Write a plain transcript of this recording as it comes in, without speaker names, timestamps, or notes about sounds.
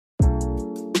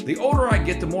The older I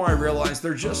get, the more I realize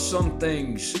there are just some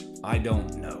things I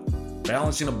don't know.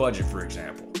 Balancing a budget, for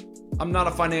example. I'm not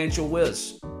a financial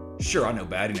whiz. Sure, I know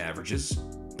batting averages,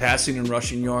 passing and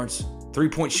rushing yards,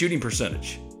 three-point shooting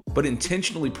percentage. But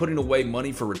intentionally putting away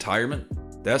money for retirement?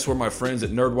 That's where my friends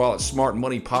at NerdWallet's Smart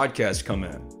Money Podcast come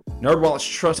in. NerdWallet's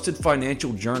trusted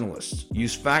financial journalists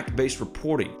use fact-based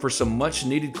reporting for some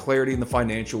much-needed clarity in the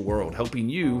financial world, helping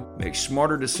you make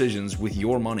smarter decisions with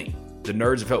your money. The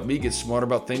nerds have helped me get smarter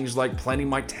about things like planning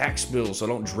my tax bill so I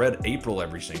don't dread April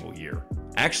every single year.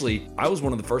 Actually, I was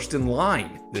one of the first in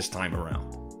line this time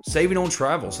around. Saving on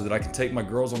travel so that I can take my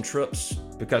girls on trips,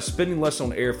 because spending less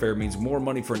on airfare means more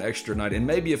money for an extra night and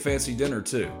maybe a fancy dinner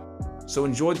too. So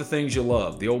enjoy the things you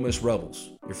love, the Ole Miss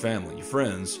Rebels, your family, your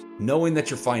friends, knowing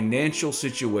that your financial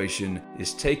situation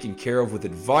is taken care of with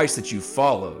advice that you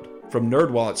followed from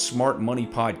NerdWallet's Smart Money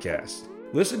Podcast.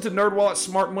 Listen to NerdWallet's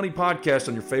Smart Money Podcast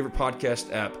on your favorite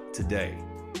podcast app today.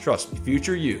 Trust me,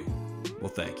 future you will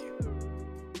thank you.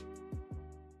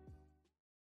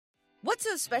 What's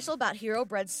so special about Hero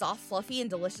Bread's soft, fluffy, and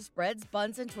delicious breads,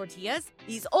 buns, and tortillas?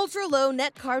 These ultra-low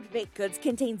net-carb baked goods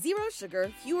contain zero sugar,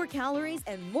 fewer calories,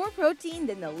 and more protein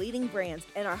than the leading brands,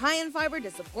 and are high in fiber to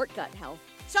support gut health.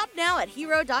 Shop now at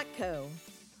hero.co.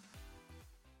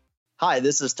 Hi,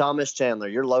 this is Thomas Chandler,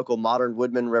 your local Modern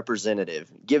Woodman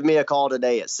representative. Give me a call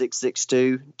today at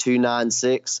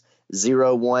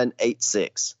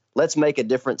 662-296-0186. Let's make a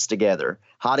difference together.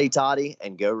 Hotty toddy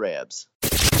and go Rebs.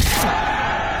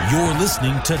 You're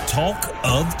listening to Talk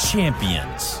of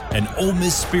Champions, an Ole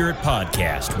Miss Spirit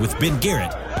podcast with Ben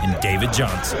Garrett and David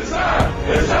Johnson. It's time!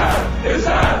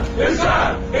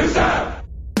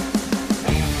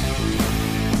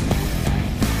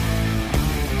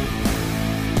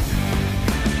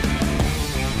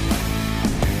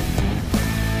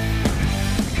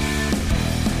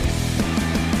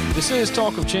 This is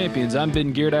Talk of Champions. I'm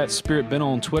Ben Garrett at Spirit Ben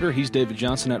on Twitter. He's David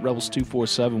Johnson at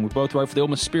Rebels247. We both write for the Ole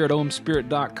Miss Spirit,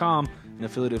 OleMissSpirit.com, an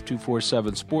affiliate of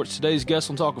 247 Sports. Today's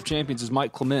guest on Talk of Champions is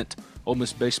Mike Clement, Ole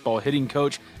Miss baseball hitting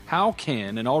coach. How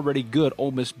can an already good Ole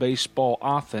Miss baseball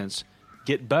offense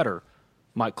get better?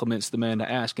 Mike Clement's the man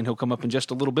to ask, and he'll come up in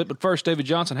just a little bit. But first, David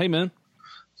Johnson. Hey, man.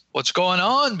 What's going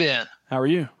on, Ben? How are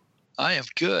you? I am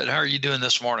good. How are you doing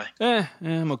this morning?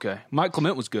 I'm okay. Mike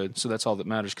Clement was good, so that's all that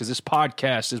matters, because this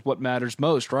podcast is what matters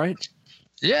most, right?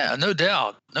 Yeah, no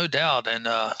doubt. And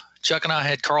Chuck and I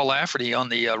had Carl Lafferty on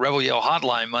the Rebel Yell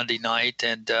hotline Monday night,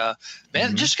 and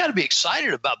just got to be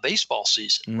excited about baseball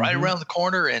season right around the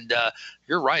corner. And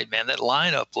you're right, man. That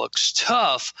lineup looks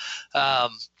tough. The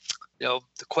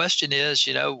question is,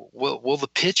 will the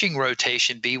pitching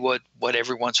rotation be what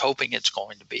everyone's hoping it's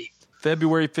going to be?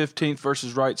 February 15th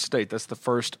versus Wright State. That's the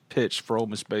first pitch for Ole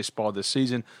Miss baseball this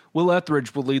season. Will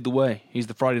Etheridge will lead the way. He's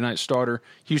the Friday night starter.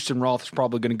 Houston Roth is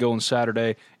probably going to go on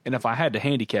Saturday. And if I had to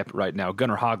handicap it right now,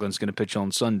 Gunnar Hoglund's going to pitch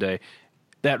on Sunday.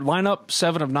 That lineup,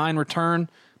 7 of 9 return,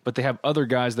 but they have other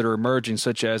guys that are emerging,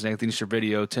 such as Anthony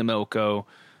Servideo, Tim Elko,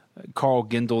 Carl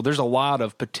Gendel. There's a lot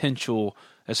of potential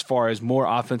as far as more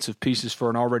offensive pieces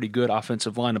for an already good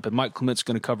offensive lineup. And Mike Clement's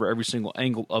going to cover every single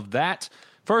angle of that.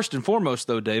 First and foremost,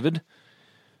 though, David,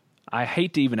 I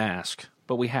hate to even ask,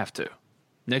 but we have to.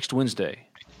 Next Wednesday,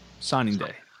 signing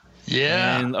day.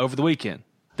 Yeah. And over the weekend,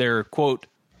 their, quote,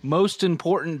 most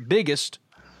important, biggest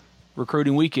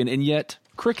recruiting weekend, and yet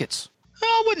crickets.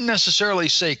 I wouldn't necessarily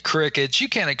say crickets. You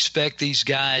can't expect these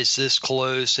guys this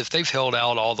close. If they've held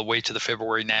out all the way to the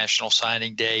February National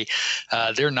Signing Day,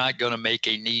 they're not going to make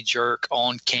a knee-jerk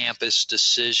on-campus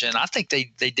decision. I think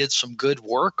they did some good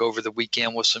work over the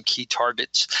weekend with some key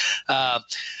targets.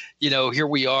 Here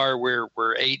we are.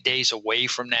 We're 8 days away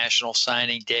from National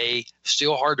Signing Day.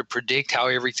 Still hard to predict how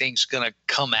everything's going to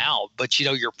come out. But,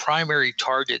 your primary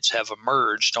targets have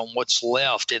emerged on what's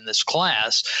left in this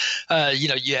class.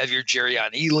 You have your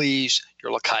Jerrion Elys,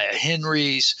 your Lakia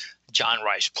Henrys, John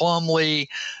Rice Plumlee,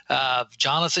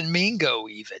 Jonathan Mingo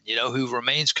even, who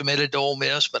remains committed to Ole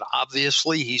Miss, but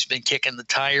obviously he's been kicking the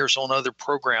tires on other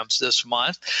programs this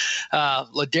month.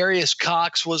 Ladarius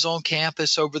Cox was on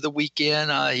campus over the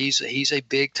weekend. He's a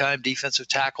big-time defensive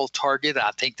tackle target.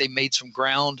 I think they made some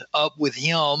ground up with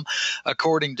him.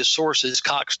 According to sources,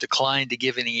 Cox declined to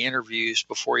give any interviews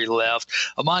before he left.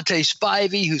 Amonte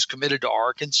Spivey, who's committed to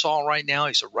Arkansas right now.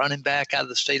 He's a running back out of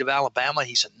the state of Alabama.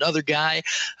 He's another guy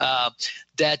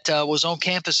that was on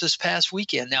campus this past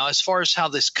weekend. Now, as far as how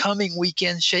this coming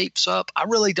weekend shapes up, I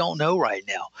really don't know right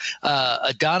now.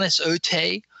 Adonis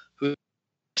Ote, who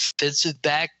defensive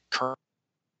back, current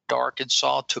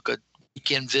Arkansas, took a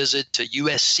weekend visit to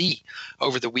USC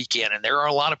over the weekend. And there are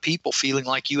a lot of people feeling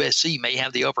like USC may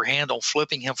have the upper hand on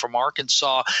flipping him from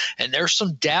Arkansas. And there's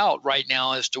some doubt right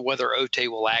now as to whether Ote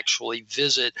will actually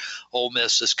visit Ole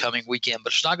Miss this coming weekend.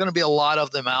 But there's not going to be a lot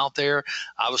of them out there.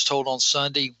 I was told on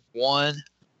Sunday, 1,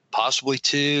 possibly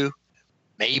 2,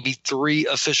 maybe 3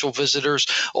 official visitors.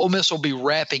 Ole Miss will be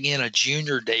wrapping in a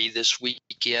junior day this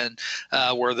weekend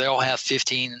where they'll have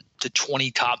 15 to 20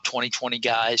 top 2020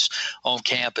 guys on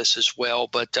campus as well.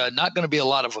 But not going to be a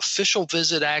lot of official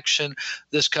visit action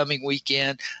this coming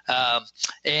weekend.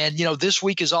 And, this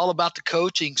week is all about the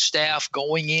coaching staff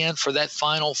going in for that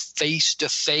final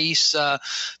face-to-face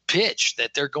pitch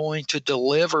that they're going to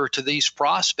deliver to these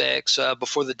prospects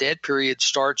before the dead period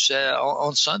starts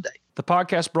on Sunday. The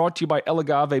podcast brought to you by El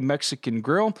Agave Mexican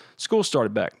Grill. School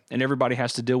started back, and everybody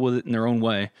has to deal with it in their own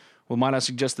way. Well, might I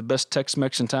suggest the best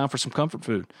Tex-Mex in town for some comfort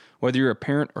food? Whether you're a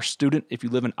parent or student, if you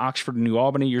live in Oxford or New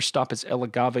Albany, your stop is El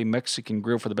Agave Mexican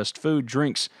Grill for the best food,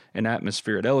 drinks, and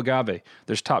atmosphere. At El Agave,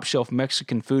 there's top-shelf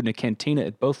Mexican food in a cantina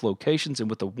at both locations, and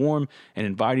with a warm and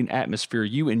inviting atmosphere,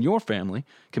 you and your family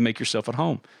can make yourself at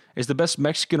home. It's the best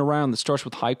Mexican around that starts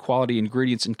with high-quality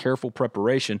ingredients and careful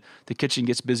preparation. The kitchen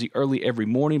gets busy early every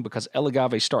morning because El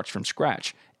Agave starts from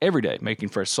scratch every day, making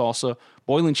fresh salsa,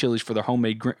 boiling chilies for their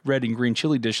homemade red and green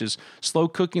chili dishes, slow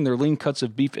cooking their lean cuts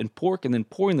of beef and pork, and then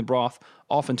pouring the broth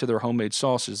off into their homemade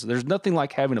sauces. There's nothing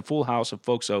like having a full house of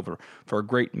folks over for a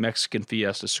great Mexican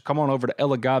fiesta. So come on over to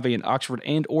El Agave in Oxford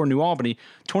and or New Albany,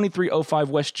 2305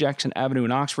 West Jackson Avenue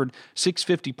in Oxford,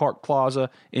 650 Park Plaza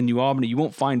in New Albany. You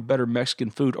won't find better Mexican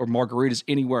food or margaritas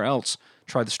anywhere else.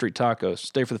 Try the street tacos.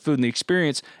 Stay for the food and the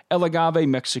experience. El Agave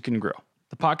Mexican Grill.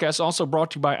 The podcast is also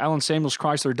brought to you by Allen Samuels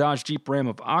Chrysler Dodge Jeep Ram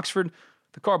of Oxford.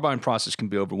 The car buying process can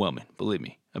be overwhelming. Believe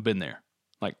me, I've been there,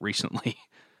 like recently.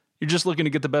 You're just looking to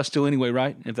get the best deal anyway,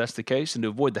 right? If that's the case, and to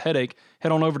avoid the headache,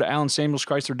 head on over to Allen Samuels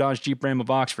Chrysler Dodge Jeep Ram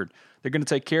of Oxford. They're going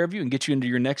to take care of you and get you into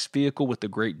your next vehicle with a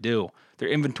great deal. Their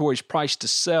inventory is priced to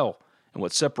sell. And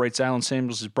what separates Allen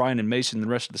Samuels is Brian and Mason and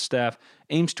the rest of the staff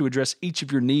aims to address each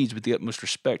of your needs with the utmost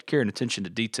respect, care, and attention to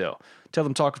detail. Tell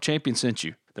them Talk of Champions sent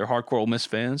you. They're hardcore Ole Miss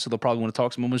fans, so they'll probably want to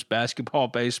talk some Ole Miss basketball,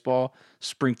 baseball,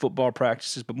 spring football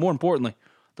practices, but more importantly,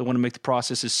 they want to make the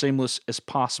process as seamless as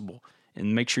possible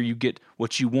and make sure you get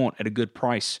what you want at a good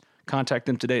price. Contact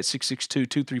them today at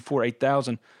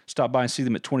 662-234-8000. Stop by and see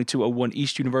them at 2201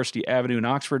 East University Avenue in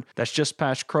Oxford. That's just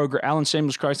past Kroger. Allen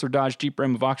Samuels Chrysler Dodge Jeep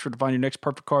Ram of Oxford to find your next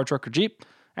perfect car, truck, or Jeep.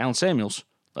 Allen Samuels,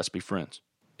 let's be friends.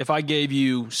 If I gave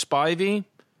you Spivey,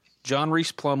 John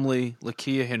Reese Plumlee,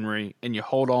 Lakia Henry, and you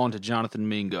hold on to Jonathan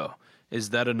Mingo,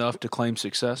 is that enough to claim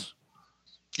success?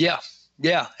 Yeah,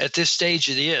 at this stage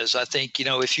it is. I think,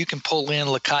 if you can pull in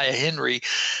Lakia Henry,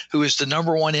 who is the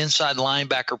number one inside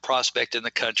linebacker prospect in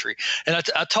the country. And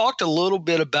I talked a little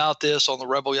bit about this on the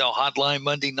Rebel Yell Hotline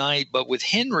Monday night, but with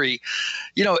Henry,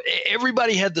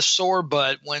 everybody had the sore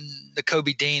butt when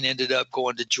Nakobe Dean ended up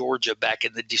going to Georgia back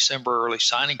in the December early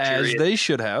signing period. As they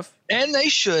should have. And they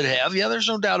should have. Yeah, there's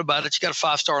no doubt about it. You got a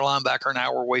 5-star linebacker an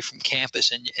hour away from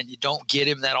campus, and you don't get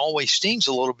him. That always stings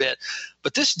a little bit.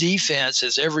 But this defense,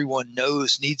 as everyone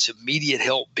knows, needs immediate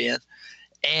help, Ben.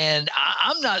 And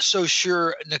I'm not so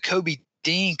sure Nakobe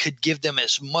Dean could give them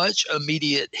as much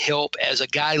immediate help as a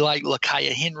guy like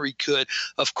Lakia Henry could.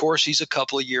 Of course, he's a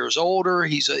couple of years older.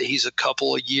 He's a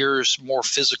couple of years more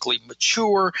physically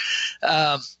mature.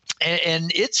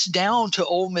 And it's down to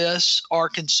Ole Miss,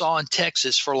 Arkansas, and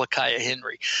Texas for Lakia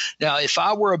Henry. Now, if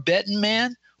I were a betting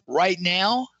man right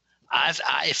now,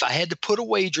 if I had to put a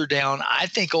wager down, I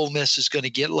think Ole Miss is going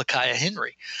to get Lakia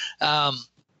Henry.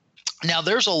 Now,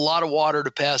 there's a lot of water to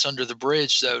pass under the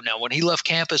bridge, though. Now, when he left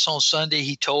campus on Sunday,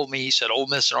 he told me, he said, Ole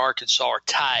Miss and Arkansas are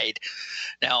tied.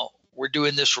 Now, we're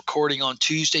doing this recording on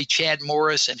Tuesday. Chad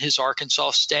Morris and his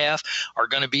Arkansas staff are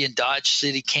going to be in Dodge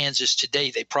City, Kansas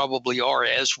today. They probably are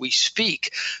as we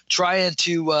speak, trying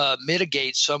to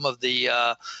mitigate some of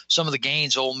the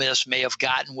gains Ole Miss may have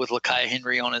gotten with Lakia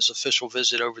Henry on his official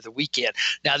visit over the weekend.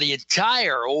 Now, the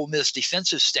entire Ole Miss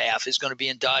defensive staff is going to be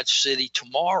in Dodge City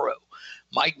tomorrow.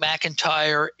 Mike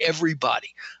McIntyre,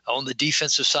 everybody on the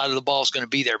defensive side of the ball is going to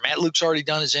be there. Matt Luke's already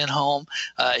done his in-home.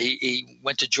 He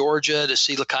went to Georgia to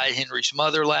see Lakia Henry's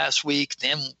mother last week,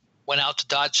 then went out to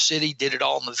Dodge City, did it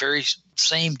all on the very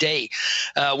same day,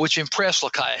 which impressed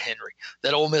Lakia Henry,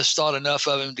 that Ole Miss thought enough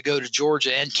of him to go to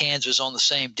Georgia and Kansas on the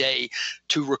same day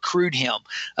to recruit him.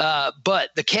 But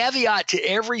the caveat to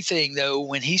everything, though,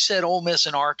 when he said Ole Miss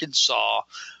and Arkansas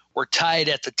were tied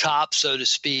at the top, so to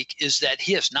speak, is that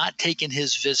he has not taken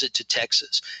his visit to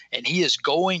Texas. And he is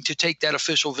going to take that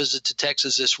official visit to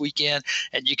Texas this weekend.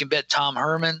 And you can bet Tom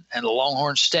Herman and the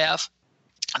Longhorn staff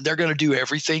they're going to do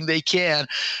everything they can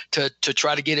to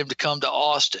try to get him to come to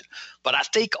Austin. But I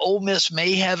think Ole Miss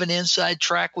may have an inside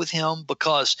track with him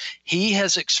because he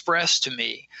has expressed to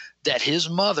me that his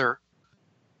mother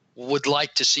would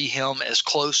like to see him as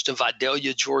close to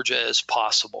Vidalia, Georgia as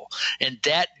possible. And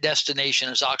that destination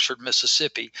is Oxford,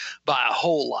 Mississippi by a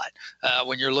whole lot.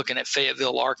 When you're looking at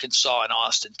Fayetteville, Arkansas, and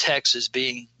Austin, Texas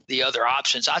being the other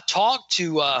options. I talked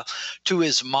to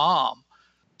his mom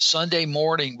Sunday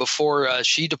morning before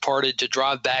she departed to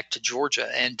drive back to Georgia.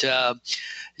 And,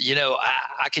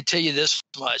 I can tell you this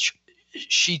much.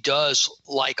 She does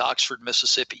like Oxford,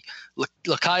 Mississippi.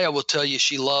 Lakaya will tell you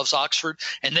she loves Oxford,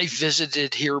 and they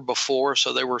visited here before,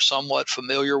 so they were somewhat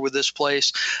familiar with this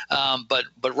place. But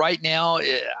right now,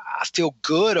 I feel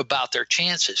good about their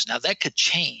chances. Now, that could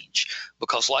change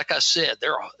because, like I said,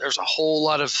 there's a whole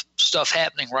lot of stuff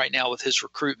happening right now with his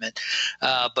recruitment.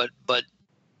 But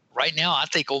right now, I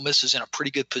think Ole Miss is in a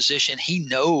pretty good position. He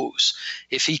knows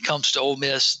if he comes to Ole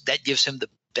Miss, that gives him the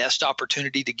best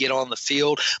opportunity to get on the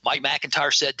field. Mike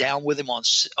McIntyre sat down with him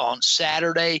on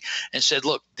Saturday and said,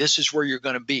 look, this is where you're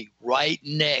going to be, right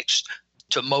next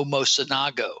to Momo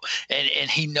Sanago. And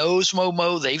he knows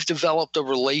Momo. They've developed a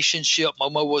relationship.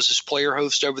 Momo was his player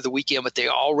host over the weekend, but they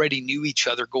already knew each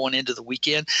other going into the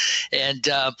weekend. And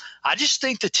I just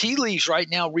think the tea leaves right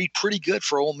now read pretty good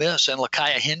for Ole Miss and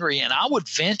Lakaya Henry. And I would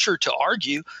venture to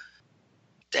argue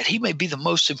that he may be the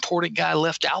most important guy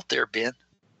left out there, Ben.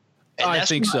 I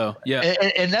think so. Yeah.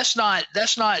 And that's not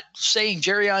saying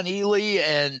Jerrion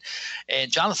Ely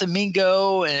and Jonathan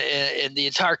Mingo and the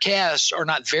entire cast are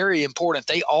not very important.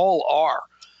 They all are.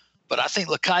 But I think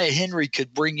Lakaya Henry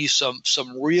could bring you some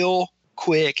real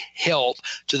quick help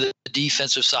to the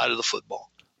defensive side of the football.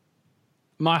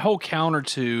 My whole counter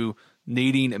to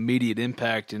needing immediate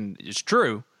impact, and it's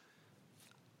true,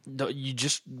 you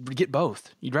just get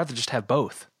both. You'd rather just have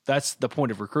both. That's the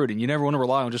point of recruiting. You never want to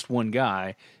rely on just one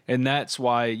guy, and that's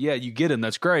why, you get him.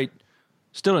 That's great.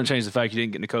 Still doesn't change the fact you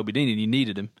didn't get Nakobe Dean and you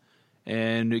needed him.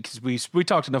 And because we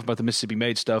talked enough about the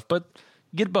Mississippi-made stuff, but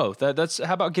get both. That's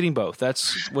how about getting both?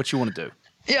 That's what you want to do.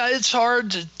 Yeah, it's hard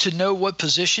to know what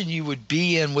position you would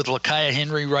be in with Lakaya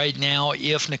Henry right now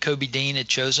if Nakobe Dean had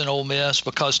chosen Ole Miss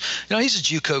because, he's a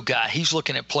JUCO guy. He's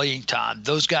looking at playing time.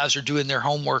 Those guys are doing their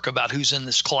homework about who's in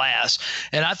this class.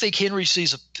 And I think Henry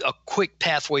sees a quick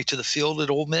pathway to the field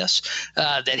at Ole Miss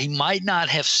that he might not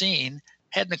have seen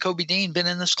had Nakobe Dean been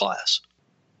in this class.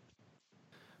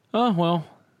 Oh, well,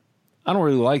 I don't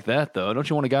really like that, though. Don't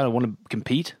you want a guy to want to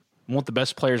compete? Want the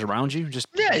best players around you?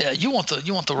 Yeah. You want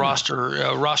the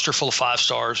roster full of 5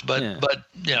 stars, but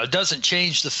it doesn't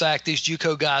change the fact these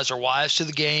JUCO guys are wise to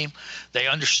the game. They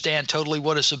understand totally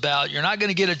what it's about. You're not going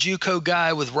to get a JUCO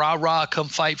guy with rah come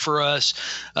fight for us.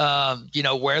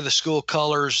 Wear the school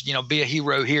colors. Be a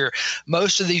hero here.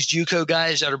 Most of these JUCO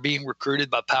guys that are being recruited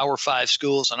by Power 5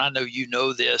 schools, and I know you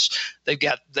know this,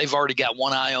 they've already got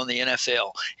one eye on the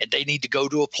NFL, and they need to go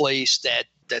to a place that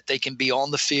they can be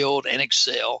on the field and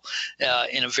excel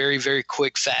in a very, very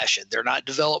quick fashion. They're not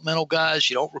developmental guys.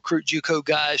 You don't recruit JUCO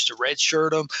guys to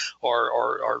redshirt them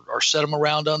or set them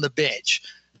around on the bench.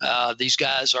 These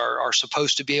guys are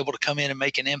supposed to be able to come in and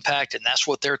make an impact, and that's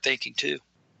what they're thinking too.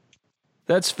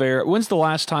 That's fair. When's the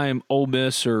last time Ole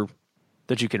Miss, or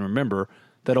that you can remember,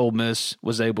 that Ole Miss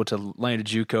was able to land a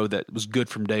JUCO that was good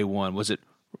from day one? Was it,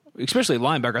 especially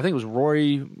linebacker, I think it was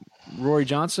Rory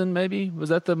Johnson, maybe? Was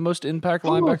that the most impact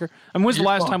linebacker? I mean, when's the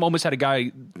last time Ole Miss had a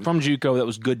guy from JUCO that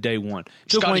was good day one? It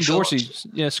took Wayne Dorsey.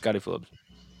 Yeah, Scotty Phillips.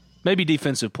 Maybe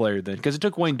defensive player then, because it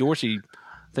took Wayne Dorsey,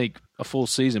 I think, a full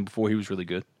season before he was really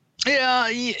good. Yeah,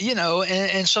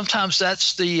 and sometimes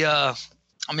that's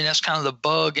that's kind of the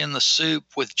bug in the soup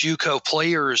with JUCO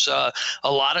players. A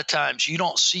lot of times you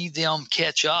don't see them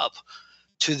catch up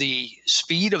to the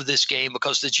speed of this game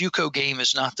because the JUCO game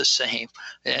is not the same.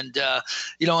 And,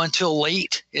 until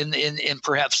late in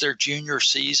perhaps their junior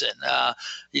season,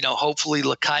 hopefully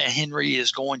Lakaya Henry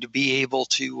is going to be able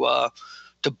to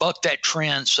buck that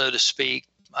trend, so to speak.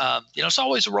 It's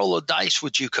always a roll of dice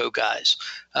with JUCO guys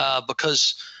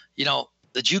because,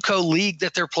 the JUCO league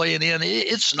that they're playing in,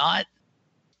 it's not,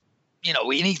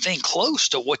 anything close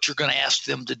to what you're going to ask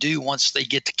them to do once they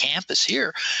get to campus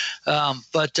here.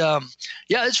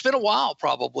 It's been a while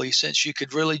probably since you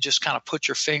could really just kind of put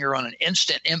your finger on an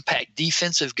instant impact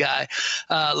defensive guy.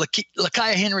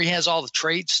 Lakaya Henry has all the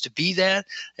traits to be that,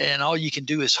 and all you can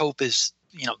do is hope is,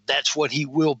 that's what he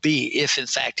will be if, in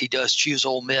fact, he does choose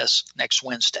Ole Miss next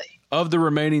Wednesday. Of the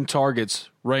remaining targets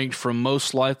ranked from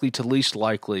most likely to least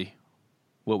likely,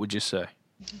 what would you say?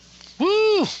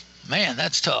 Woo! Man,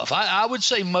 that's tough. I would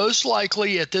say most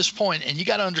likely at this point, and you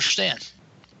got to understand,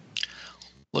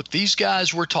 Look, these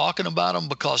guys, we're talking about them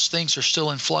because things are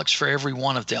still in flux for every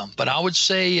one of them. But I would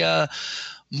say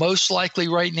most likely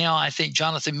right now, I think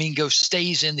Jonathan Mingo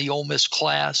stays in the Ole Miss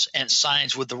class and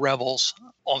signs with the Rebels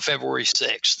on February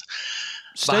 6th.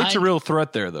 State's a real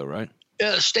threat there, though, right?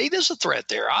 State is a threat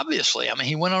there, obviously. I mean,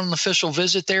 he went on an official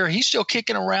visit there. He's still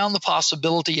kicking around the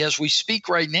possibility as we speak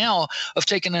right now of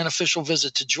taking an official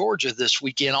visit to Georgia this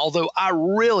weekend, although I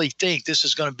really think this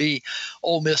is going to be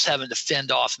Ole Miss having to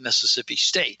fend off Mississippi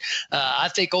State. I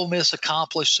think Ole Miss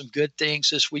accomplished some good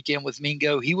things this weekend with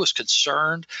Mingo. He was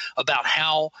concerned about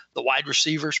how the wide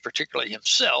receivers, particularly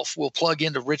himself, will plug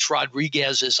into Rich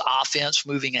Rodriguez's offense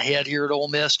moving ahead here at Ole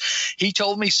Miss. He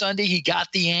told me Sunday he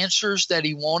got the answers that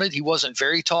he wanted. He wasn't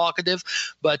very talkative,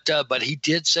 but he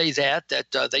did say that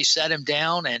they sat him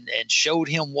down and showed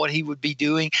him what he would be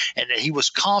doing, and that he was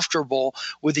comfortable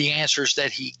with the answers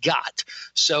that he got.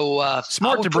 So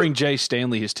smart to bring Jay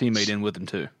Stanley, his teammate, in with him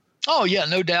too. Oh, yeah,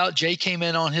 no doubt. Jay came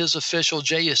in on his official.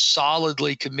 Jay is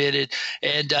solidly committed,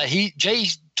 and Jay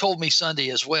told me Sunday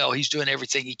as well he's doing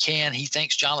everything he can. He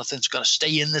thinks Jonathan's going to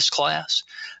stay in this class.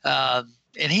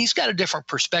 And he's got a different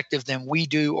perspective than we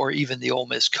do, or even the Ole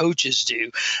Miss coaches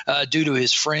do, due to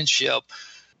his friendship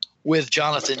with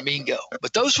Jonathan Mingo.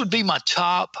 But those would be my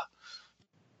top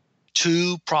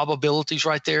two probabilities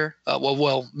right there.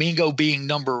 Well, Mingo being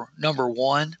number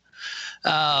one.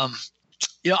 I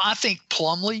think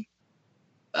Plumlee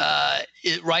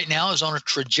right now is on a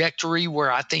trajectory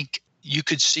where I think you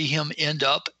could see him end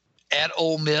up at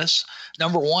Ole Miss.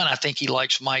 Number one, I think he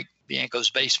likes Mike Bianco's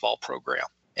baseball program,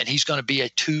 and he's going to be a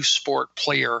two-sport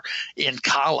player in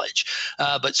college.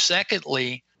 But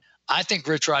secondly, I think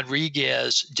Rich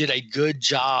Rodriguez did a good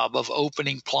job of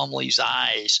opening Plumlee's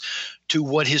eyes to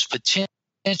what his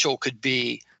potential could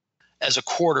be as a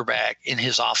quarterback in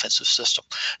his offensive system.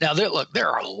 Now, there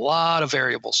are a lot of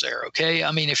variables there, okay?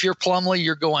 I mean, if you're Plumlee,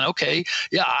 you're going, okay,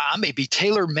 yeah, I may be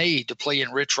tailor-made to play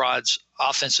in Rich Rod's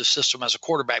offensive system as a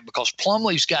quarterback, because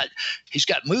Plumlee's got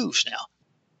moves now.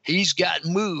 He's got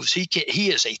moves. He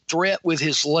is a threat with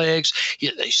his legs. He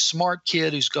is a smart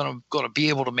kid who's going to be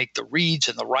able to make the reads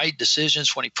and the right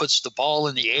decisions when he puts the ball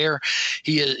in the air.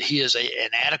 He is an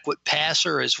adequate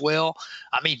passer as well.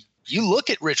 I mean, you look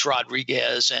at Rich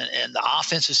Rodriguez and the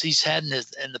offenses he's had in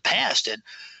the past, and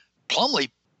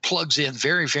Plumlee plugs in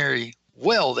very, very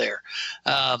well there.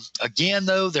 Again,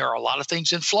 though, there are a lot of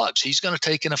things in flux. He's going to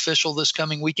take an official this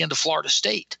coming weekend to Florida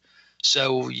State.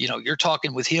 So, you're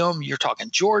talking with him, you're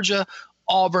talking Georgia,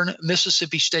 Auburn,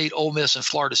 Mississippi State, Ole Miss, and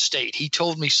Florida State. He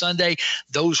told me Sunday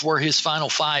those were his final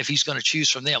five. He's going to choose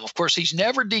from them. Of course, he's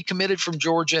never decommitted from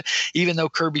Georgia, even though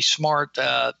Kirby Smart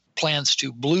plans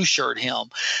to blue shirt him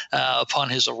upon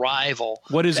his arrival.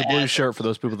 What is a blue shirt for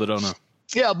those people that don't know?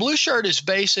 Yeah, blue shirt is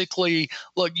basically,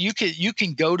 look, you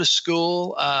can go to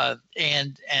school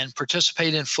and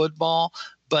participate in football,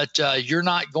 but you're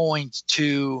not going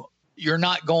to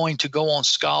go on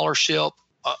scholarship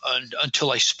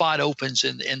until a spot opens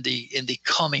in the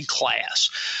coming class.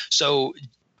 So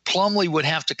Plumlee would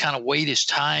have to kind of wait his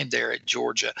time there at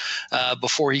Georgia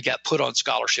before he got put on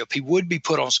scholarship. He would be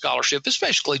put on scholarship. It's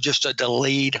basically just a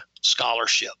delayed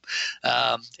scholarship.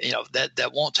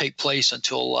 That won't take place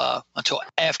until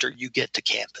after you get to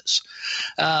campus.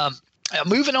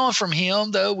 Moving on from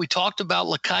him, though, we talked about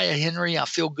Lakiah Henry. I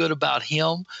feel good about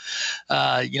him.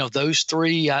 Those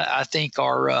three I think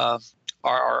are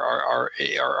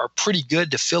pretty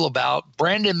good to feel about.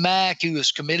 Brandon Mack, who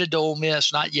is committed to Ole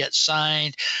Miss, not yet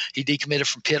signed. He decommitted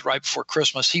from Pitt right before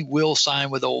Christmas. He will sign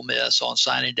with Ole Miss on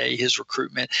signing day. His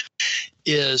recruitment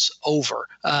is over.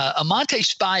 Amante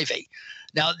Spivey.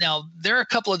 Now there are a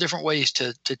couple of different ways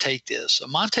to take this.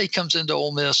 Amante comes into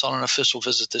Ole Miss on an official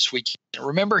visit this weekend.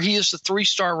 Remember, he is the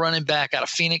 3-star running back out of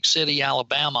Phoenix City,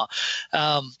 Alabama.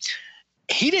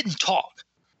 He didn't talk.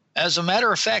 As a matter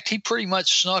of fact, he pretty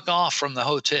much snuck off from the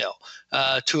hotel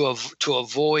to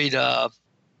avoid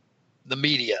the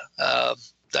media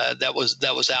that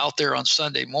was out there on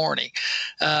Sunday morning.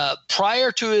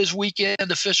 Prior to his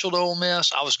weekend official to Ole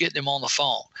Miss, I was getting him on the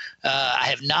phone. I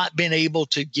have not been able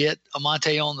to get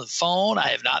Amante on the phone. I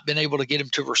have not been able to get him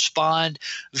to respond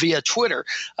via Twitter.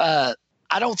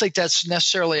 I don't think that's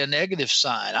necessarily a negative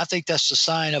sign. I think that's the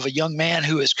sign of a young man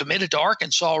who is committed to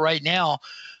Arkansas right now,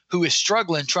 who is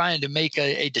struggling trying to make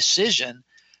a decision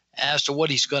as to what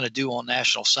he's going to do on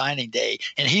National Signing Day.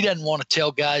 And he doesn't want to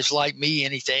tell guys like me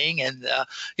anything. And,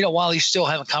 while he's still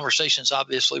having conversations,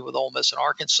 obviously, with Ole Miss and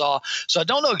Arkansas. So I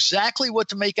don't know exactly what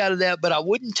to make out of that, but I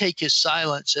wouldn't take his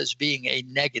silence as being a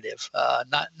negative,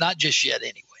 not just yet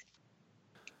anyway.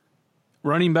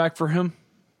 Running back for him?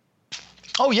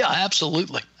 Oh, yeah,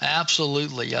 absolutely.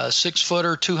 Absolutely.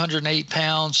 6-footer, 208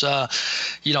 pounds, a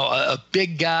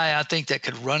big guy, I think, that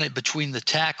could run it between the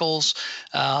tackles.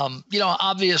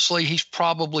 Obviously, he's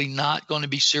probably not going to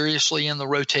be seriously in the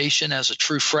rotation as a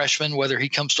true freshman, whether he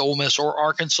comes to Ole Miss or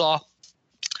Arkansas.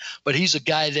 But he's a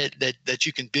guy that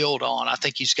you can build on. I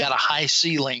think he's got a high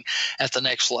ceiling at the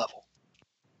next level.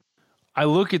 I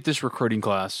look at this recruiting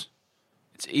class.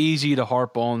 It's easy to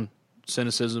harp on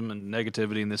cynicism and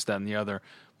negativity and this, that, and the other.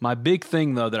 My big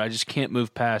thing, though, that I just can't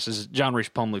move past is John Reese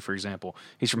Plumlee, for example.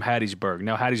 He's from Hattiesburg.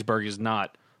 Now, Hattiesburg is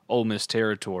not Ole Miss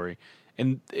territory.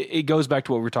 And it goes back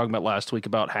to what we were talking about last week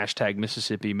about hashtag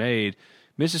Mississippi Made.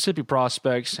 Mississippi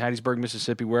prospects, Hattiesburg,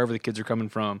 Mississippi, wherever the kids are coming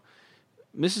from,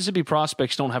 Mississippi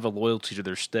prospects don't have a loyalty to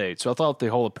their state. So I thought the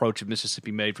whole approach of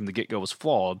Mississippi Made from the get-go was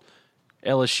flawed.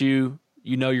 LSU,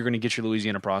 you're going to get your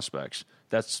Louisiana prospects.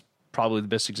 That's probably the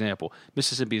best example.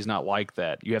 Mississippi is not like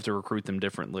that. You have to recruit them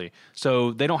differently.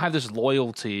 So they don't have this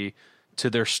loyalty to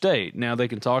their state. Now they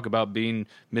can talk about being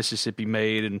Mississippi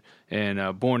made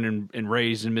and born and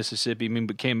raised in Mississippi. I mean,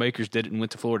 but Cam Akers did it and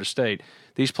went to Florida State.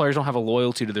 These players don't have a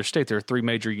loyalty to their state. There are 3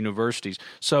 major universities.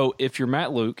 So if you're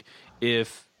Matt Luke,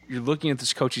 if you're looking at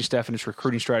this coaching staff and its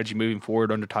recruiting strategy moving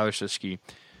forward under Tyler Siskey,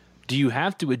 do you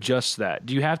have to adjust that?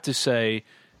 Do you have to say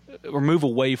or move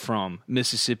away from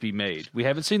Mississippi made? We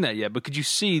haven't seen that yet, but could you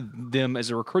see them as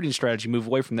a recruiting strategy move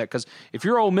away from that? Because if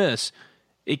you're Ole Miss,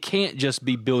 it can't just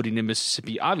be building in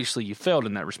Mississippi. Obviously, you failed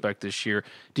in that respect this year.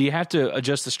 Do you have to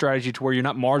adjust the strategy to where you're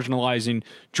not marginalizing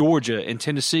Georgia and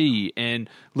Tennessee and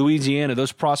Louisiana,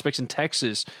 those prospects in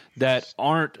Texas that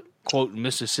aren't, quote,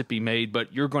 Mississippi made,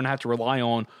 but you're going to have to rely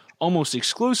on almost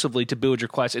exclusively to build your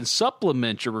class and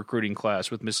supplement your recruiting class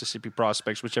with Mississippi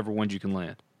prospects, whichever ones you can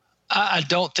land? I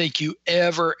don't think you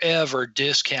ever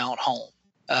discount home.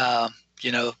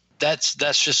 That's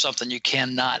just something you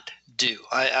cannot do.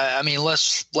 I mean,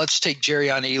 let's take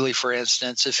Jerrion Ely, for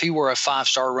instance. If he were a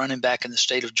 5-star running back in the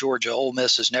state of Georgia, Ole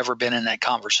Miss has never been in that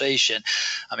conversation.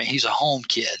 I mean, he's a home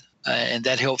kid. And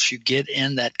that helps you get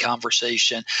in that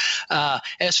conversation.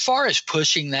 As far as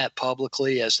pushing that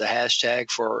publicly as the hashtag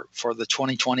for the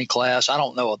 2020 class, I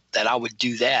don't know that I would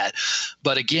do that.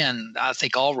 But again, I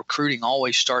think all recruiting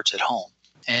always starts at home.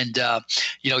 And,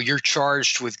 you're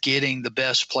charged with getting the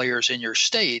best players in your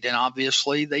state. And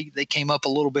obviously they came up a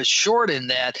little bit short in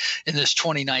that in this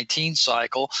 2019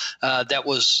 cycle. That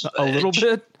was a little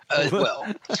bit. Well,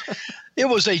 it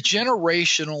was a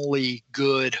generationally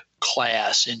good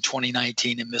class in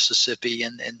 2019 in Mississippi,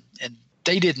 and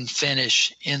they didn't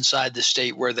finish inside the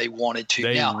state where they wanted to.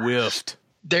 They whiffed.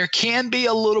 There can be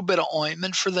a little bit of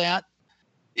ointment for that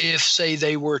if, say,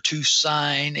 they were to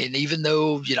sign, and even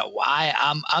though,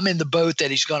 I'm in the boat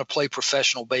that he's going to play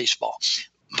professional baseball,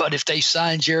 but if they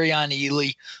sign Jerrion Ely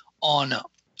on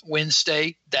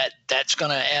Wednesday, that's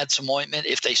going to add some ointment.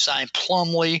 If they sign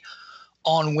Plumlee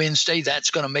on Wednesday,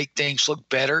 that's going to make things look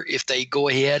better. If they go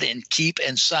ahead and keep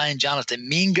and sign Jonathan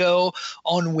Mingo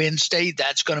on Wednesday,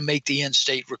 that's going to make the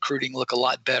in-state recruiting look a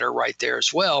lot better right there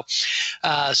as well.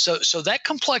 So that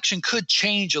complexion could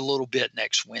change a little bit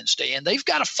next Wednesday, and they've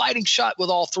got a fighting shot with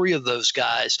all 3 of those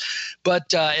guys.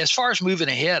 But as far as moving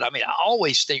ahead, I mean, I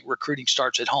always think recruiting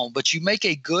starts at home, but you make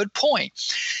a good point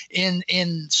in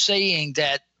saying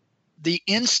that the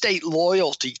in-state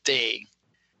loyalty thing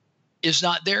is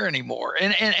not there anymore.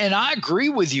 And I agree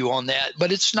with you on that,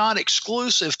 but it's not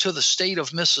exclusive to the state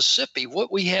of Mississippi.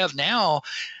 What we have now,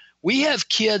 we have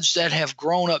kids that have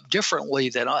grown up differently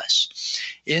than us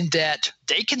in that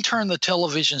they can turn the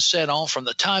television set on from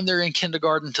the time they're in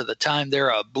kindergarten to the time they're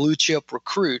a blue chip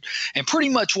recruit and pretty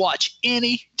much watch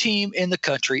any team in the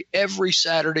country every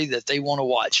Saturday that they want to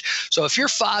watch. So if you're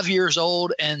 5 years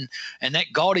old and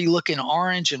that gaudy looking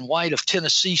orange and white of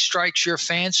Tennessee strikes your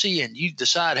fancy and you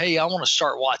decide, hey, I want to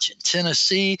start watching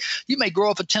Tennessee, you may grow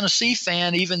up a Tennessee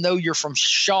fan even though you're from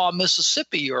Shaw,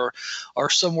 Mississippi or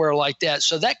somewhere like that.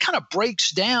 So that kind of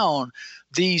breaks down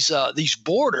these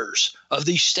borders of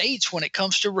these states when it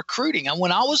comes to recruiting. And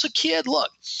when I was a kid, look,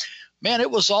 man,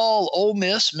 it was all Ole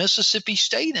Miss, Mississippi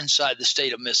State inside the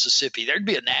state of Mississippi. There'd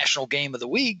be a national game of the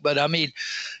week, but I mean,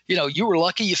 you were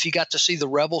lucky if you got to see the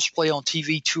Rebels play on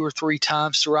TV 2 or 3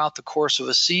 times throughout the course of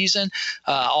a season.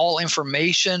 All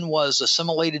information was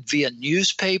assimilated via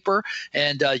newspaper,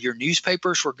 and your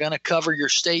newspapers were going to cover your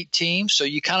state team. So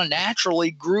you kind of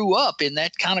naturally grew up in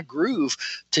that kind of groove.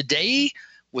 Today,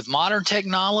 with modern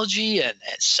technology and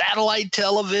satellite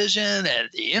television and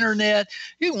the internet,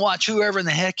 you can watch whoever in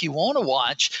the heck you want to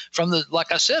watch from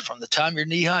the time you're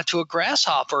knee high to a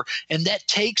grasshopper. And that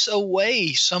takes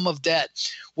away some of that,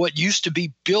 what used to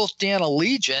be built in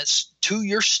allegiance to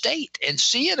your state. And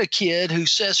seeing a kid who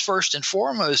says first and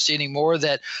foremost anymore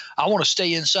that I want to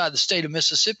stay inside the state of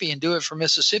Mississippi and do it for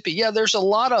Mississippi. Yeah, there's a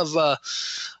lot of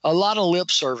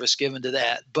lip service given to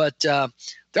that, but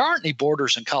there aren't any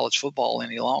borders in college football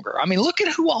any longer. I mean, look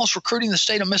at who all's recruiting the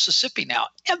state of Mississippi now.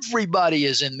 Everybody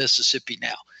is in Mississippi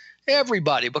now.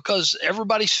 Everybody, because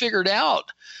everybody's figured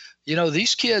out,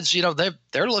 these kids,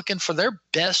 they're looking for their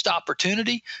best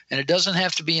opportunity, and it doesn't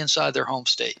have to be inside their home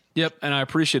state. Yep, and I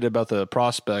appreciate about the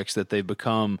prospects that they've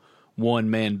become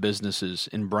one-man businesses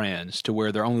and brands to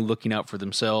where they're only looking out for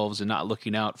themselves and not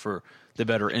looking out for the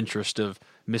better interest of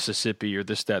Mississippi or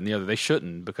this, that, and the other. They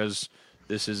shouldn't, because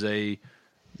this is a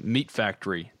meat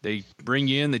factory. They bring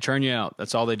you in, they turn you out.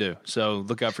 That's all they do. So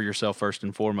look out for yourself first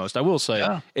and foremost. I will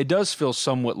say, It does feel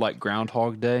somewhat like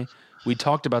Groundhog Day. We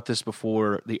talked about this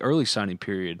before the early signing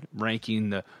period, ranking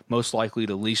the most likely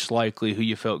to least likely, who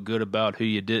you felt good about, who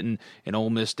you didn't, and Ole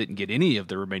Miss didn't get any of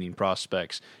the remaining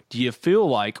prospects. Do you feel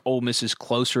like Ole Miss is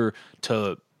closer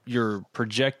to your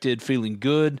projected feeling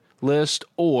good list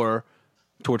or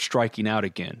towards striking out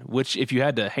again? Which, if you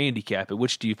had to handicap it,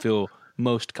 which do you feel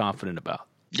most confident about?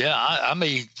 Yeah, I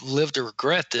may live to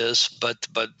regret this, but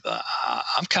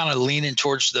I'm kind of leaning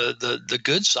towards the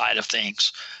good side of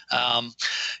things. I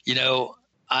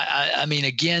mean,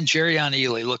 again, Jerrion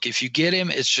Ealy, look, if you get him,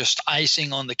 it's just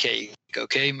icing on the cake.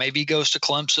 Okay, maybe he goes to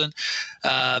Clemson,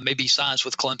 maybe he signs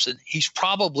with Clemson. He's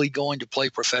probably going to play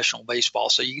professional baseball,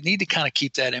 so you need to kind of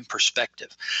keep that in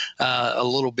perspective a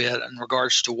little bit in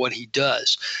regards to what he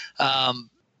does. I'm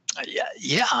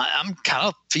kind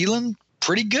of feeling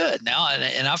pretty good now,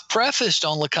 and I've prefaced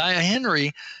on Lakia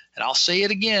Henry, and I'll say it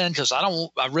again because I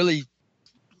really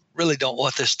don't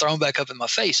want this thrown back up in my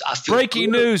face. I feel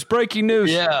breaking news.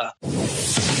 Yeah,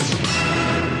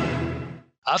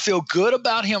 I feel good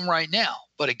about him right now.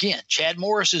 But again, Chad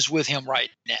Morris is with him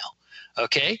right now.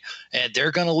 Okay, and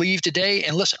they're going to leave today.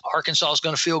 And listen, Arkansas is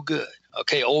going to feel good.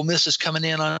 Okay, Ole Miss is coming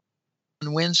in on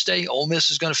Wednesday. Ole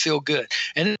Miss is going to feel good.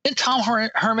 And then Tom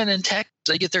Herman and Texas,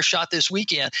 they get their shot this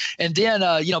weekend. And then,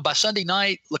 by Sunday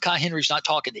night, Lakia Henry's not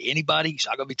talking to anybody. He's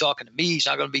not going to be talking to me. He's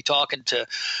not going to be talking to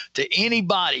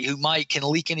anybody who can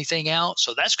leak anything out.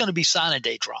 So that's going to be signing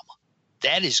day drama.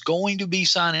 That is going to be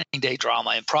signing day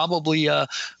drama, and probably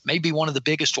maybe one of the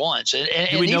biggest ones. Do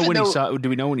we know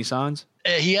when he signs?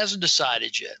 He hasn't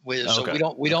decided yet,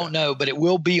 so we don't know, but it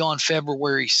will be on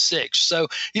February 6th. So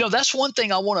that's one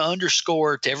thing I want to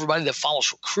underscore to everybody that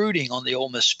follows recruiting on the Ole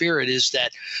Miss Spirit is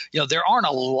that there aren't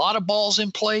a lot of balls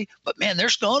in play, but man,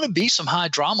 there's going to be some high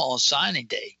drama on signing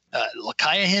day.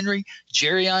 Lakia Henry,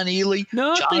 Jerrion Ealy,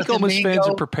 I think Ole Miss fans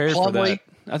are prepared for that.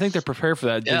 I think they're prepared for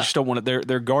that. Yeah. They just don't want it.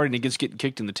 They're guarding against getting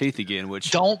kicked in the teeth again.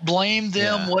 Which don't blame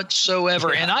them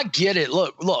whatsoever. Yeah. And I get it.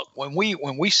 Look. When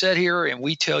we sit here and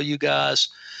we tell you guys,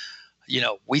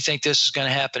 we think this is going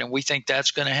to happen and we think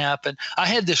that's going to happen. I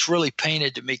had this really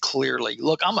painted to me clearly.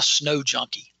 Look, I'm a snow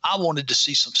junkie. I wanted to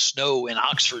see some snow in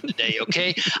Oxford today,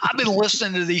 okay? I've been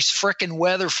listening to these frickin'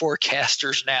 weather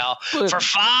forecasters now for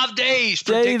 5 days,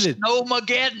 predict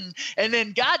snowmageddon. And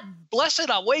then, God bless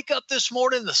it, I wake up this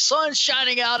morning, the sun's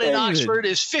shining out in Oxford.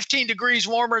 It's 15 degrees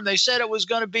warmer than they said it was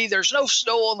going to be. There's no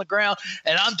snow on the ground,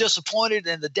 and I'm disappointed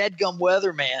in the deadgum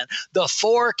weatherman, the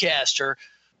forecaster,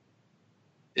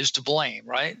 is to blame,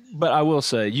 right? But I will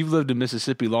say, you've lived in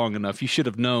Mississippi long enough. You should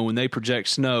have known when they project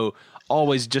snow,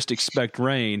 always just expect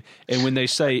rain. And when they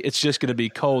say it's just going to be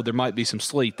cold, there might be some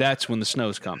sleet, that's when the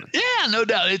snow's coming. Yeah, no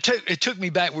doubt. It took me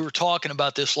back. We were talking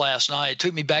about this last night. It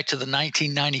took me back to the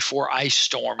 1994 ice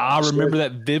storm. I remember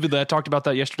that vividly. I talked about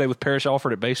that yesterday with Parrish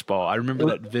Alford at baseball. I remember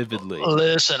that vividly.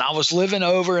 Listen, I was living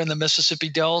over in the Mississippi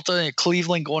Delta in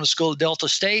Cleveland, going to school at Delta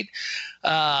State.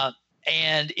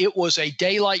 And it was a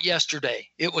day like yesterday.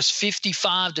 It was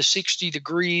 55 to 60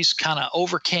 degrees, kind of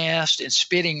overcast and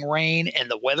spitting rain, and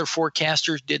the weather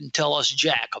forecasters didn't tell us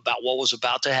jack about what was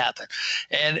about to happen.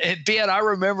 And Ben, I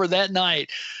remember that night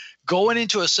going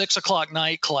into a 6 o'clock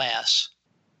night class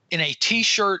in a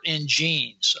T-shirt and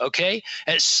jeans, okay?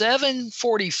 At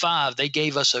 7:45, they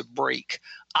gave us a break.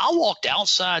 I walked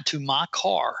outside to my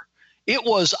car. It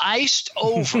was iced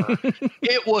over.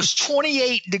 It was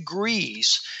 28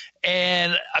 degrees.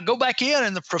 And I go back in,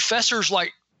 and the professor's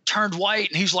like turned white,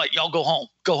 and he's like, y'all go home,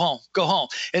 go home, go home.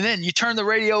 And then you turn the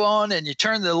radio on and you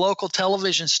turn the local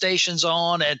television stations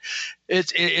on, and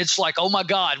it's like, oh my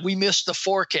God, we missed the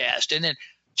forecast. And then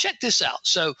check this out.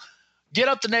 So get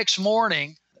up the next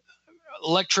morning,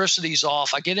 electricity's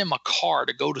off. I get in my car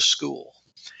to go to school,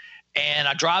 and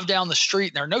I drive down the street,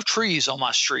 and there are no trees on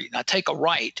my street. And I take a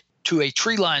right to a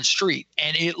tree-lined street,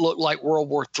 and it looked like World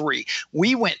War III.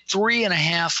 We went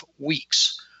 3.5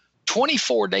 weeks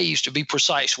 24 days to be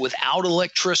precise, without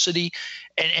electricity.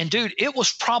 And dude, it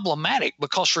was problematic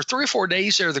because for 3 or 4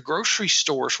 days there, the grocery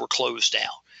stores were closed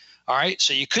down. All right.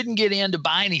 So you couldn't get in to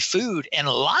buy any food. And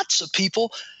lots of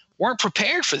people weren't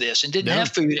prepared for this and didn't have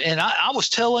food. And I was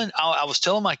telling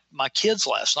my kids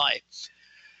last night,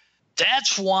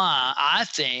 that's why I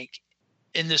think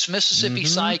in this Mississippi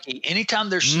psyche, anytime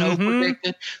there's snow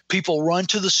predicted, people run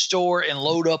to the store and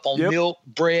load up on milk,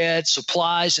 bread,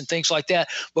 supplies, and things like that,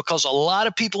 because a lot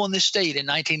of people in this state in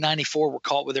 1994 were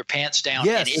caught with their pants down,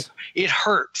 and it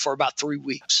hurt for about 3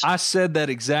 weeks. I said that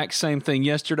exact same thing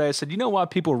yesterday. I said, you know why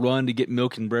people run to get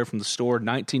milk and bread from the store?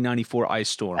 1994 ice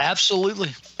storm.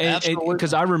 Absolutely.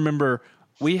 Because I remember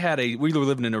we were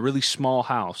living in a really small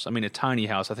house. I mean, a tiny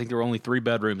house. I think there were only 3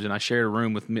 bedrooms, and I shared a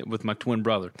room with my twin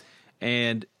brother.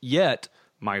 And yet,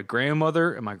 my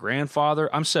grandmother and my grandfather,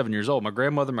 I'm 7 years old. My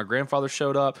grandmother and my grandfather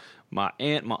showed up, my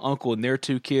aunt, my uncle, and their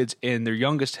 2 kids, and their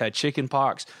youngest had chicken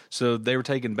pox, so they were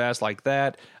taking baths like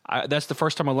that. That's the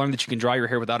first time I learned that you can dry your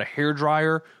hair without a hair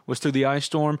dryer, was through the ice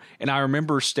storm. And I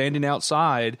remember standing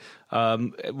outside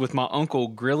with my uncle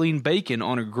grilling bacon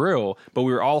on a grill, but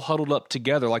we were all huddled up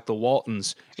together like the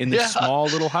Waltons in this small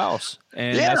little house.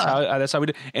 And that's how we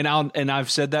did. And I've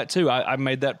said that too. I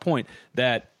made that point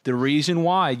that the reason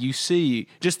why you see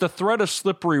just the threat of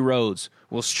slippery roads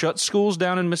will shut schools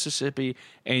down in Mississippi,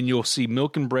 and you'll see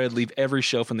milk and bread leave every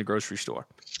shelf in the grocery store.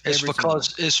 It's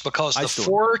because the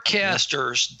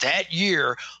forecasters that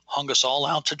year hung us all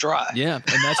out to dry. Yeah,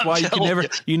 and that's why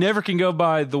you never can go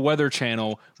by the Weather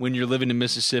Channel when you're living in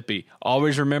Mississippi.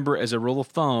 Always remember, as a rule of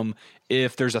thumb,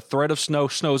 if there's a threat of snow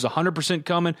is 100%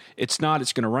 coming. It's not.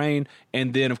 It's going to rain.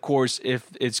 And then, of course, if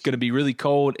it's going to be really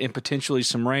cold and potentially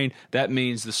some rain, that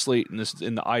means the sleet and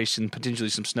the ice and potentially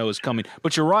some snow is coming.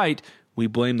 But you're right. We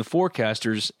blame the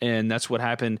forecasters, and that's what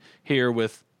happened here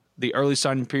with the early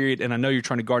signing period. And I know you're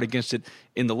trying to guard against it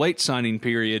in the late signing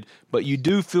period, but you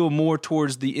do feel more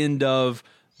towards the end of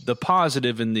the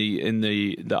positive in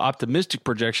the optimistic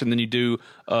projection than you do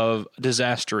of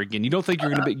disaster again. You don't think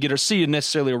you're going to see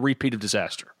necessarily a repeat of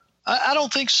disaster? I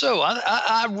don't think so.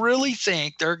 I really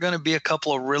think there are going to be a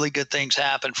couple of really good things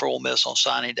happen for Ole Miss on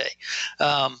signing day.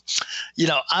 I'm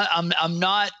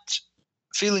not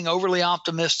feeling overly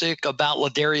optimistic about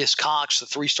Ladarius Cox, the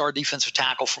 3-star defensive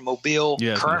tackle from Mobile,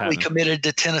 currently committed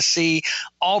to Tennessee.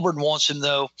 Auburn wants him,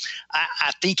 though.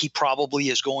 I think he probably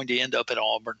is going to end up at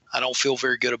Auburn. I don't feel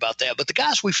very good about that. But the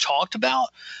guys we've talked about,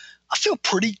 I feel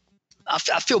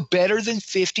better than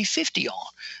 50-50 on.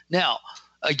 Now,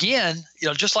 again,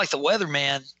 just like the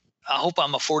weatherman, I hope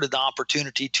I'm afforded the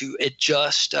opportunity to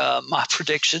adjust my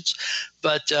predictions.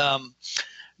 But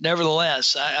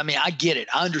nevertheless, I get it.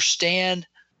 I understand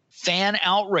fan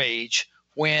outrage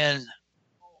when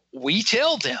we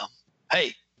tell them,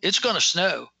 hey, it's going to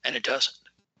snow, and it doesn't.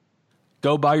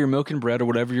 Go buy your milk and bread or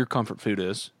whatever your comfort food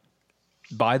is.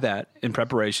 Buy that in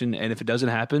preparation, and if it doesn't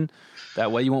happen,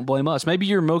 that way you won't blame us. Maybe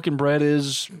your milk and bread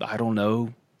is, I don't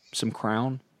know, some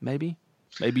Crown, maybe.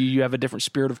 Maybe you have a different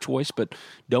spirit of choice, but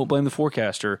don't blame the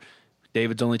forecaster.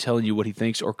 David's only telling you what he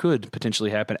thinks or could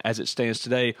potentially happen as it stands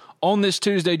today. On this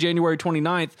Tuesday, January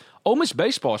 29th, Ole Miss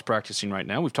baseball is practicing right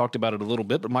now. We've talked about it a little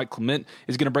bit, but Mike Clement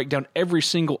is going to break down every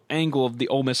single angle of the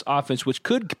Ole Miss offense, which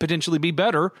could potentially be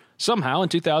better somehow in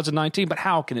 2019. But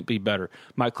how can it be better?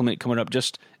 Mike Clement coming up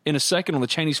just in a second on the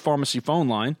Cheney's Pharmacy phone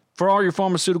line. For all your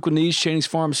pharmaceutical needs, Cheney's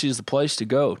Pharmacy is the place to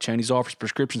go. Cheney's offers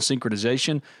prescription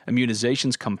synchronization,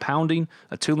 immunizations, compounding,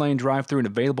 a 2-lane drive-through, and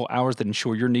available hours that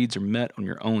ensure your needs are met on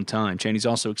your own time. Cheney's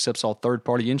also accepts all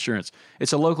third-party insurance.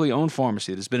 It's a locally owned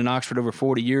pharmacy that has been in Oxford over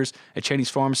 40 years. At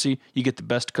Cheney's Pharmacy, you get the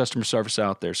best customer service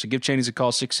out there. So give Cheney's a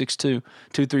call,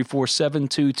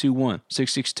 662-234-7221,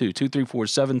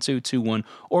 662-234-7221,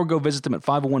 or go visit them at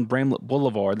 501 Bramlett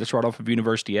Boulevard. That's right off of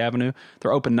University Avenue.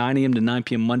 They're open 9 a.m. to 9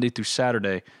 p.m. Monday through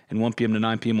Saturday, and 1 p.m. to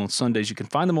 9 p.m. on Sundays. You can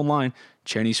find them online,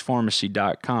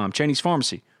 Cheney'sPharmacy.com. Cheney's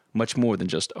Pharmacy, much more than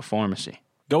just a pharmacy.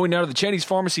 Going now to the Cheney's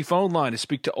Pharmacy phone line to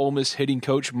speak to Ole Miss hitting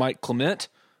coach Mike Clement.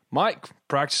 Mike,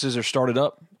 practices are started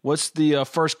up. What's the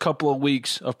first couple of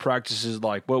weeks of practices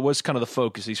like? What's kind of the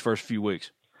focus these first few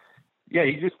weeks? Yeah,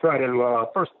 you just try to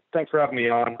first. Thanks for having me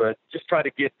on, but just try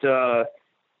to get back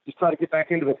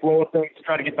into the flow of things.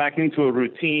 Try to get back into a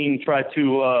routine. Try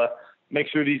to make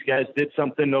sure these guys did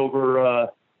something over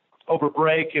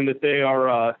break, and that they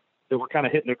are that we're kind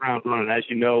of hitting the ground running. As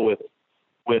you know, with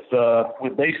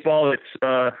baseball, it's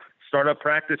start-up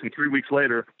practice, and 3 weeks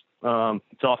later,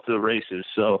 it's off to the races.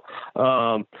 So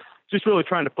just really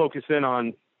trying to focus in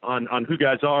on who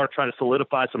guys are, trying to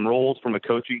solidify some roles from a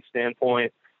coaching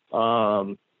standpoint.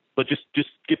 But just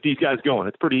get these guys going.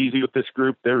 It's pretty easy with this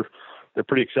group. They're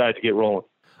pretty excited to get rolling.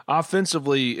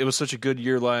 Offensively, it was such a good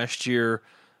year last year.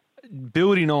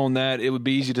 Building on that, it would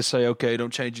be easy to say, okay,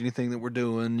 don't change anything that we're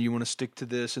doing. You want to stick to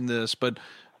this and this. But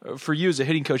for you as a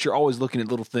hitting coach, you're always looking at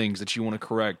little things that you want to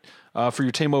correct. For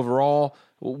your team overall,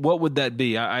 what would that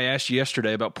be? I asked you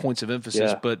yesterday about points of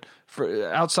emphasis, but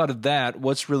for outside of that,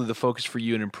 what's really the focus for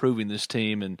you in improving this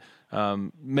team and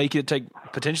make it take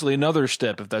potentially another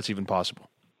step if that's even possible?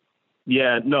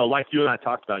 Yeah, no, like you and I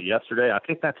talked about yesterday, I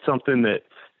think that's something that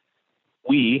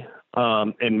we,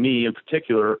 and me in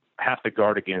particular, have to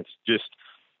guard against. Just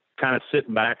kind of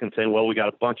sitting back and saying, well, we got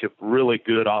a bunch of really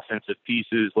good offensive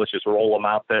pieces. Let's just roll them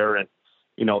out there and,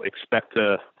 expect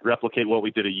to replicate what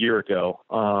we did a year ago.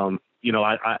 I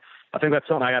think that's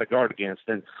something I got to guard against.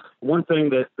 And one thing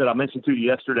that I mentioned to you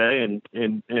yesterday,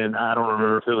 and I don't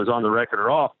remember if it was on the record or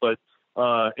off, but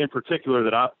in particular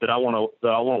that I want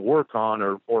to work on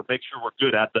or make sure we're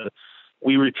good at,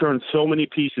 we returned so many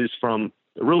pieces from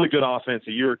a really good offense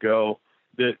a year ago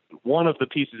that one of the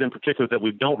pieces in particular that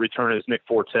we don't return is Nick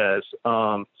Fortes.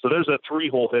 So there's a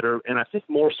 3-hole hitter, and I think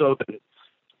more so than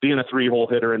being a 3-hole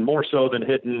hitter and more so than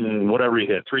hitting whatever he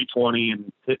hit, 320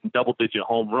 and hitting double-digit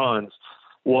home runs,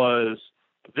 was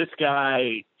this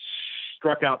guy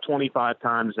struck out 25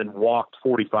 times and walked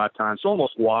 45 times, so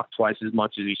almost walked twice as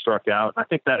much as he struck out. I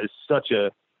think that is such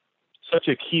a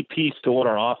key piece to what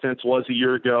our offense was a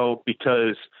year ago,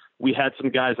 because we had some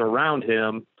guys around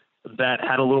him that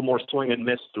had a little more swing and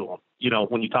miss to them.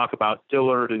 When you talk about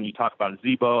Dillard and you talk about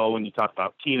Zebo and you talk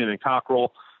about Keenan and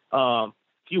Cockrell,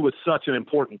 he was such an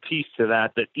important piece to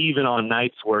that even on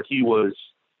nights where he was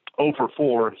 0 for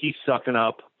 4, he's sucking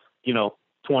up,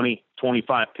 20,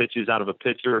 25 pitches out of a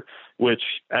pitcher, which,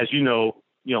 as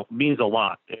means a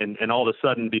lot. And all of a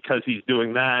sudden, because he's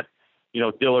doing that,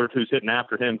 Dillard, who's hitting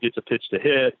after him, gets a pitch to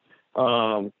hit.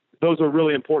 Those are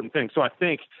really important things. So I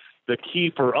think the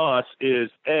key for us is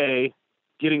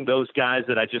getting those guys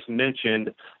that I just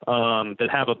mentioned, that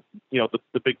have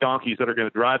the big donkeys that are going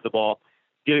to drive the ball,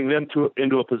 getting them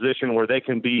into a position where they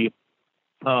can be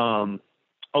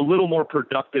a little more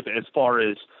productive as far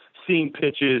as seeing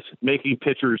pitches, making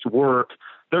pitchers work.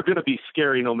 They're going to be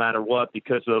scary no matter what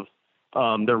because of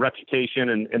their reputation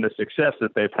and the success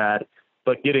that they've had.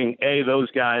 But getting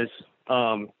those guys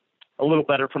a little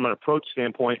better from an approach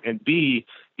standpoint, and B,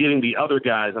 getting the other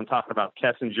guys, I'm talking about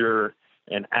Kessinger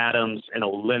and Adams and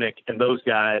Olenek and those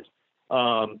guys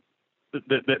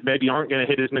that maybe aren't going to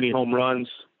hit as many home runs,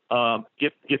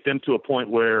 get them to a point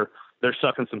where they're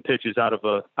sucking some pitches out of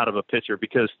a pitcher.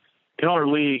 Because in our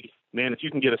league, man, if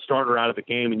you can get a starter out of the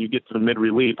game and you get to the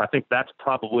mid-relief, I think that's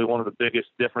probably one of the biggest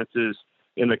differences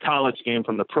in the college game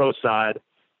from the pro side,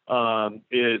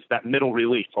 is that middle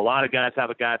relief. A lot of guys have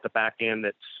a guy at the back end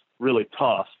that's really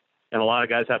tough, and a lot of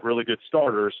guys have really good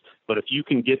starters. But if you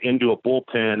can get into a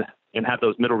bullpen and have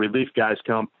those middle relief guys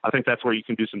come, I think that's where you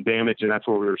can do some damage, and that's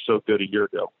where we were so good a year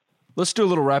ago. Let's do a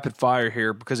little rapid fire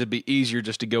here because it'd be easier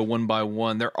just to go one by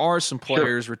one. There are some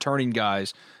players, returning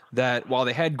guys, that while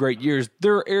they had great years,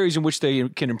 there are areas in which they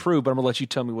can improve, but I'm going to let you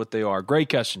tell me what they are. Gray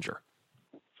Kessinger.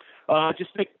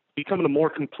 Just think becoming a more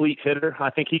complete hitter. I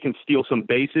think he can steal some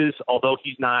bases, although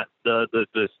he's not the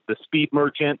speed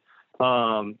merchant.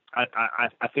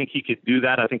 I think he could do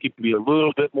that. I think he could be a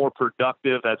little bit more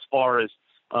productive as far as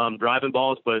driving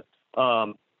balls, but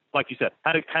like you said,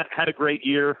 had a great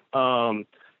year.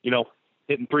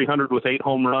 Hitting 300 with 8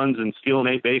 home runs and stealing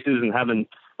 8 bases and having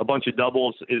a bunch of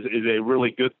doubles is a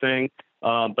really good thing.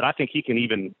 But I think he can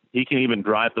even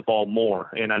drive the ball more.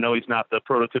 And I know he's not the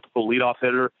prototypical leadoff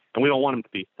hitter, and we don't want him to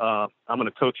be. I'm going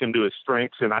to coach him to his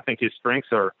strengths, and I think his strengths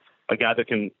are a guy that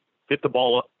can hit the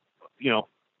ball,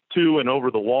 to and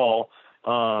over the wall,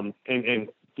 and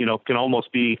can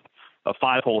almost be a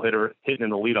 5-hole hitter hitting in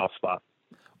the leadoff spot.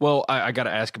 Well, I got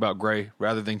to ask about Gray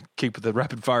rather than keep with the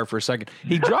rapid fire for a second.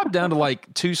 He dropped down to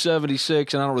like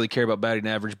 276, and I don't really care about batting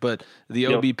average, but the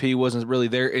OBP wasn't really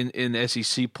there in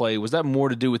SEC play. Was that more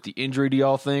to do with the injury, do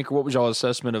y'all think? Or what was y'all's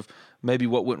assessment of maybe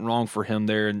what went wrong for him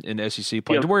there in SEC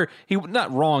play? To where he,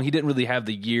 not wrong, he didn't really have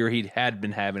the year he had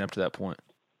been having up to that point.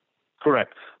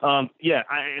 Correct. And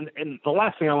the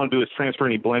last thing I want to do is transfer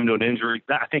any blame to an injury.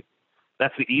 I think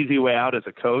that's the easy way out as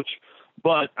a coach.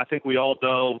 But I think we all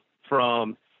know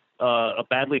from a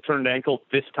badly turned ankle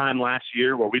this time last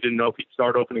year where we didn't know if he'd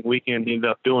start opening weekend. He ended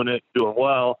up doing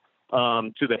well,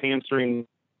 to the hamstring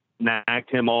nagged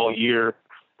him all year.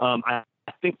 I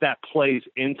think that plays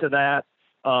into that.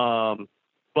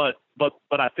 But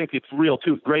I think it's real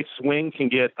too. Great swing can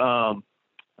get,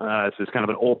 this is kind of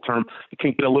an old term, it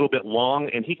can get a little bit long,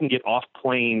 and he can get off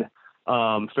plane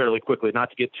fairly quickly,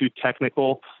 not to get too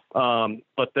technical.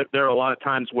 But there are a lot of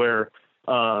times where,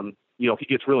 he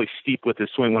gets really steep with his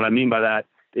swing. What I mean by that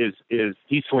is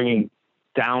he's swinging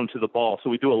down to the ball. So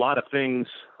we do a lot of things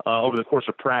over the course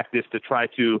of practice to try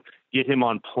to get him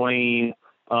on plane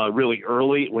really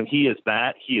early. When he is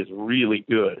bat, he is really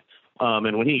good.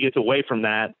 And when he gets away from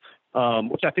that,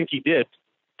 which I think he did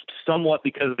somewhat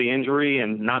because of the injury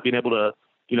and not being able to,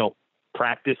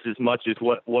 practice as much as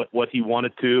what he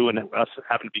wanted to, and us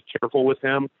having to be careful with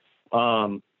him.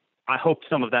 I hope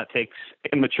some of that takes,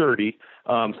 in maturity,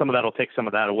 some of that will take some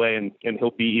of that away, and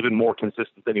he'll be even more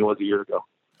consistent than he was a year ago.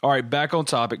 All right, back on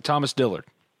topic, Thomas Dillard.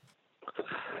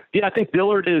 Yeah, I think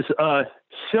Dillard is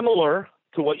similar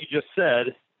to what you just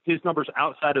said. His numbers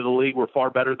outside of the league were far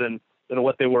better than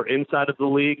what they were inside of the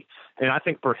league. And I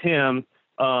think for him,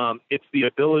 it's the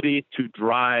ability to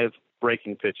drive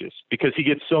breaking pitches, because he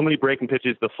gets so many breaking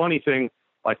pitches. The funny thing,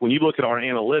 like when you look at our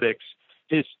analytics,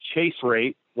 his chase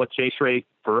rate,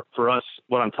 for us,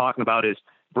 what I'm talking about is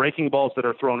breaking balls that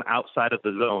are thrown outside of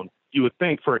the zone. You would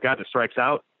think for a guy that strikes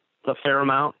out a fair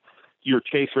amount, your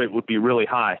chase rate would be really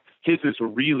high. His is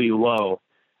really low.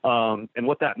 And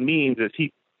what that means is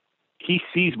he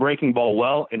sees breaking ball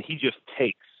well, and he just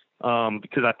takes.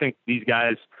 Because I think these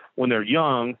guys, when they're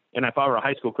young, and if I were a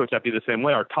high school coach, I'd be the same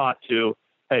way, are taught to,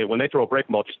 hey, when they throw a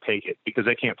breaking ball, just take it, because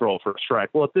they can't throw it for a strike.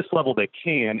 Well, at this level, they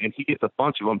can, and he gets a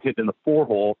bunch of them hitting in the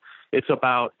 4-hole. It's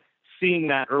about seeing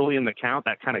that early in the count,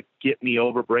 that kind of get me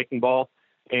over breaking ball,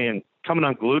 and coming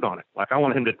unglued on it. Like, I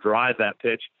want him to drive that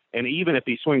pitch, and even if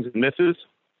he swings and misses,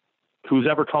 who's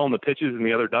ever calling the pitches in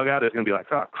the other dugout is going to be like,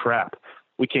 oh, crap,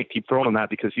 we can't keep throwing that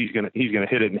because he's going to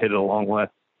hit it and hit it a long way.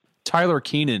 Tyler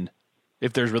Keenan,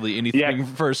 if there's really anything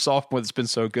for a sophomore that's been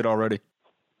so good already.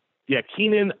 Yeah,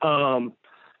 Keenan,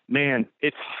 man,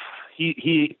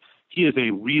 he is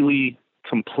a really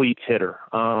complete hitter.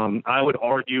 I would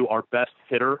argue our best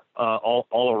hitter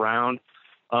all around.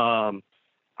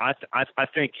 I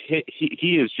think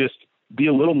he is just be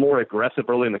a little more aggressive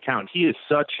early in the count. He is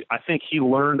I think he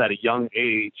learned at a young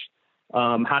age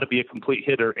how to be a complete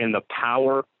hitter, and the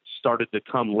power started to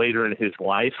come later in his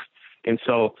life. And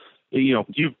so,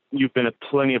 you've been at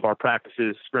plenty of our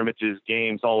practices, scrimmages,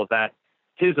 games, all of that.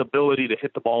 His ability to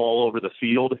hit the ball all over the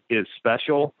field is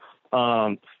special.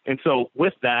 And so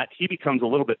with that, he becomes a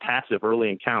little bit passive early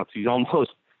in counts.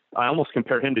 I almost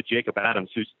compare him to Jacob Adams,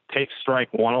 who takes strike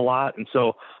one a lot. And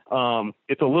so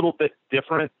it's a little bit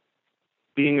different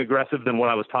being aggressive than what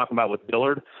I was talking about with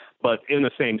Dillard. But in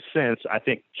the same sense, I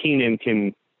think Keenan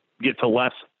can get to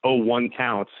less 0-1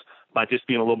 counts by just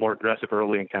being a little more aggressive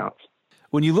early in counts.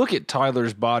 When you look at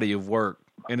Tyler's body of work,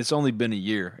 and it's only been a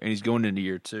year, and he's going into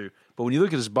year 2, but when you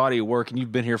look at his body of work, and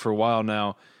you've been here for a while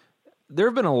now, there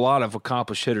have been a lot of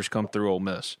accomplished hitters come through Ole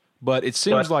Miss. But it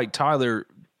seems like Tyler,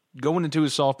 going into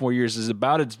his sophomore years, is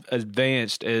about as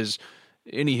advanced as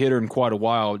any hitter in quite a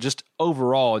while, just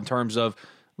overall in terms of,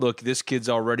 look, this kid's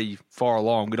already far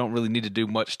along. We don't really need to do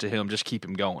much to him. Just keep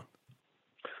him going.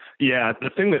 Yeah, the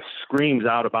thing that screams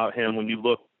out about him when you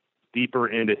look deeper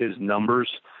into his numbers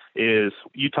is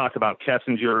you talked about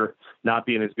Kessinger not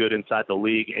being as good inside the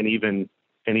league, and even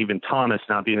Thomas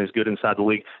not being as good inside the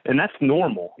league. And that's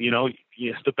normal.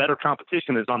 The better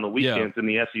competition is on the weekends in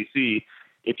the SEC.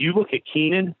 If you look at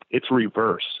Keenan, it's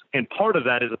reverse. And part of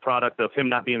that is a product of him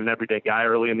not being an everyday guy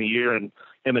early in the year, and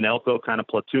him and Elko kind of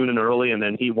platooning early, and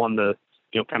then he won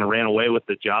kind of ran away with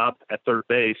the job at third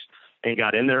base and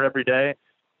got in there every day.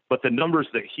 But the numbers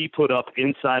that he put up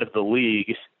inside of the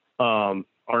league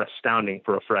are astounding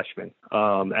for a freshman.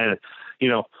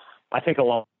 I think a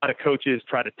lot of coaches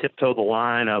try to tiptoe the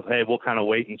line of, hey, we'll kind of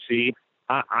wait and see.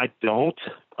 I don't.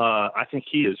 I think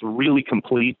he is really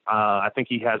complete. I think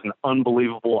he has an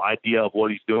unbelievable idea of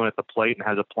what he's doing at the plate and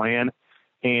has a plan.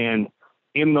 And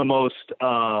in the most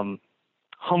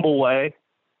humble way,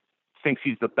 thinks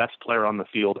he's the best player on the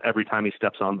field every time he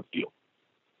steps on the field.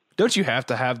 Don't you have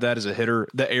to have that as a hitter,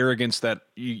 the arrogance that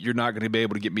you're not going to be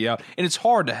able to get me out? And it's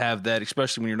hard to have that,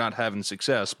 especially when you're not having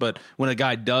success. But when a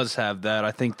guy does have that,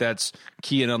 I think that's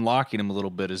key in unlocking him a little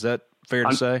bit. Is that fair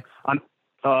to say?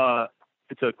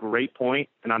 It's a great point.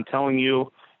 And I'm telling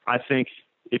you, I think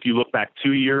if you look back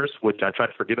 2 years, which I try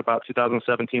to forget about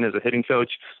 2017 as a hitting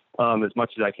coach as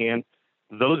much as I can,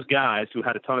 those guys who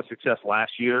had a ton of success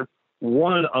last year,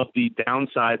 one of the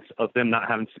downsides of them not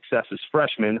having success as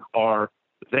freshmen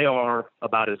they are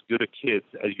about as good a kids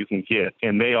as you can get.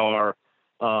 And they are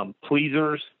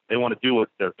pleasers. They want to do what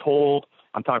they're told.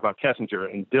 I'm talking about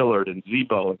Kessinger and Dillard and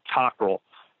Zebo and Cockrell,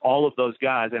 all of those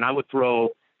guys. And I would throw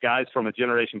guys from a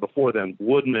generation before them,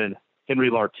 Woodman, Henry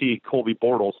Lartigue, Colby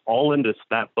Bortles, all into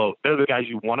that boat. They're the guys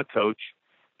you want to coach.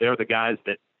 They're the guys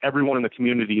that everyone in the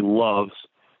community loves.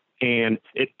 And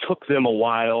it took them a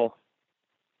while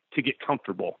to get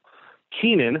comfortable.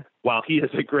 Keenan, while he is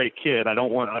a great kid, I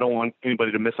don't want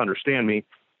anybody to misunderstand me.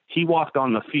 He walked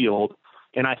on the field,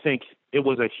 and I think it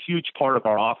was a huge part of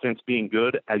our offense being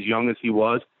good as young as he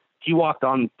was. He walked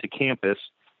on to campus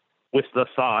with the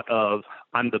thought of,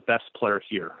 I'm the best player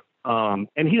here. And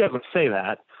he doesn't say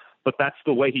that, but that's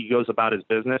the way he goes about his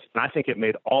business. And I think it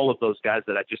made all of those guys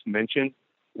that I just mentioned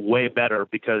way better,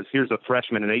 because here's a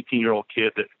freshman, an 18-year-old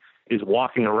kid that is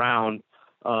walking around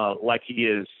like he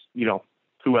is,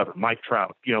 whoever, Mike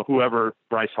Trout, whoever,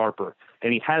 Bryce Harper.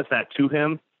 And he has that to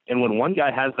him. And when one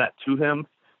guy has that to him,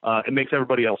 it makes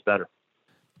everybody else better.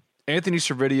 Anthony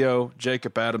Servideo,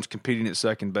 Jacob Adams competing at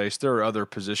second base. There are other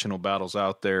positional battles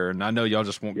out there, and I know y'all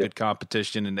just want good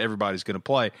competition and everybody's going to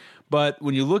play. But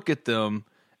when you look at them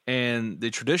and the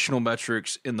traditional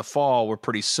metrics in the fall were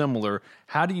pretty similar,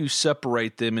 how do you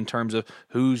separate them in terms of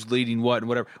who's leading what and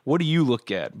whatever? What do you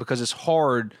look at? Because it's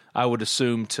hard, I would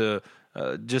assume, to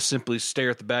just simply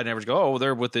stare at the batting average and go, oh,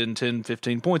 they're within 10,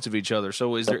 15 points of each other.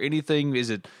 So is there anything, is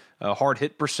it a hard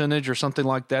hit percentage or something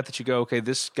like that you go, okay,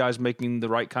 this guy's making the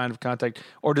right kind of contact,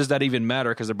 or does that even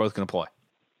matter because they're both going to play?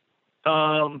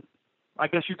 I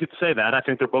guess you could say that. I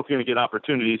think they're both going to get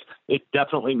opportunities. It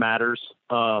definitely matters.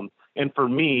 And for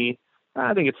me,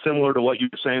 I think it's similar to what you're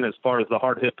saying as far as the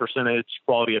hard hit percentage,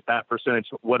 quality at bat percentage,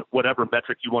 whatever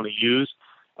metric you want to use.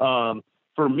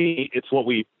 For me, it's what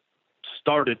we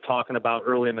started talking about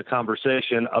early in the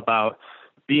conversation about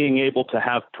being able to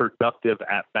have productive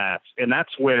at-bats. And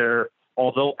that's where,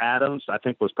 although Adams, I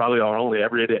think, was probably our only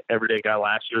everyday guy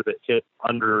last year that hit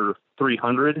under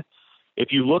 300,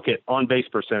 if you look at on-base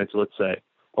percentage, let's say,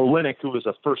 Olenek, who was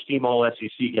a first-team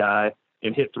All-SEC guy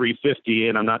and hit 350,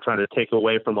 and I'm not trying to take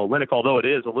away from Olenek, although it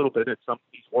is a little bit, it's something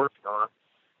he's working on,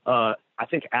 I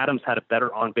think Adams had a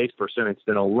better on-base percentage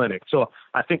than Olenek. So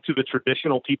I think to the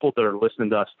traditional people that are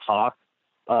listening to us talk,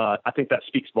 I think that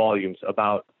speaks volumes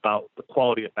about the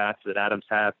quality of bats that Adams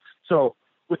had. So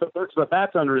with the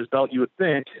bats under his belt, you would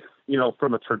think,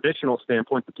 from a traditional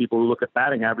standpoint, the people who look at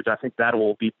batting average, I think that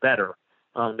will be better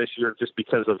this year just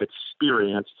because of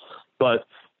experience. But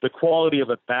the quality of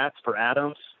at bats for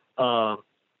Adams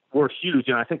were huge,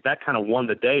 and I think that kind of won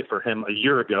the day for him a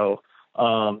year ago.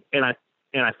 And I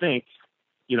think,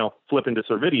 flipping to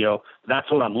Servideo, that's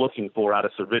what I'm looking for out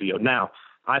of Servideo. Now,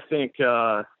 I think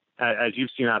as you've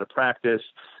seen out of practice,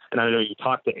 and I know you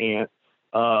talked to Ant,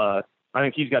 I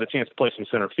think he's got a chance to play some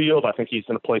center field. I think he's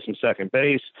going to play some second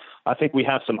base. I think we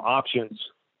have some options,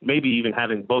 maybe even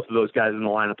having both of those guys in the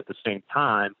lineup at the same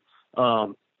time.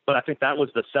 But I think that was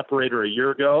the separator a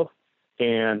year ago,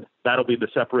 and that'll be the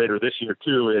separator this year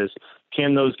too, is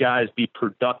can those guys be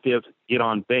productive, get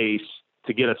on base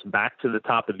to get us back to the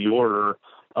top of the order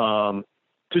to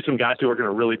some guys who are going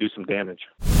to really do some damage.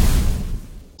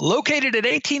 Located at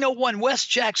 1801 West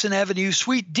Jackson Avenue,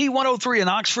 Suite D103 in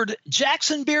Oxford,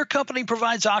 Jackson Beer Company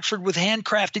provides Oxford with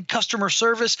handcrafted customer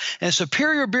service and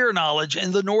superior beer knowledge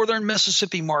in the northern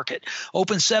Mississippi market.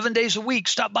 Open 7 days a week.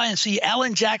 Stop by and see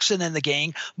Alan Jackson and the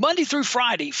gang Monday through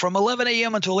Friday from 11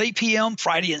 a.m. until 8 p.m.,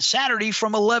 Friday and Saturday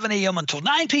from 11 a.m. until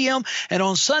 9 p.m., and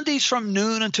on Sundays from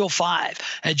noon until 5.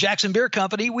 At Jackson Beer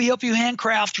Company, we help you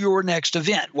handcraft your next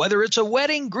event. Whether it's a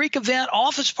wedding, Greek event,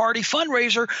 office party,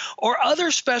 fundraiser, or other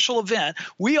special event,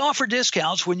 we offer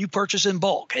discounts when you purchase in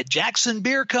bulk. At Jackson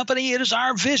Beer Company, it is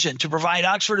our vision to provide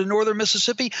Oxford and northern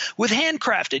Mississippi with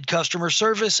handcrafted customer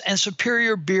service and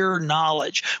superior beer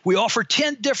knowledge. We offer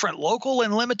 10 different local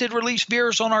and limited release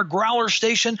beers on our growler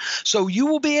station, so you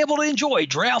will be able to enjoy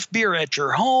draft beer at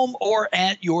your home or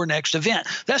at your next event.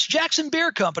 That's Jackson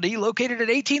Beer Company, located at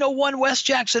 1801 West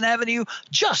Jackson Avenue,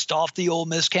 just off the Ole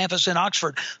Miss campus in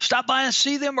Oxford. Stop by and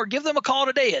see them or give them a call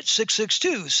today at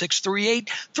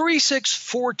 662-638-3642.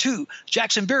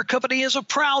 Jackson Beer Company is a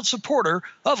proud supporter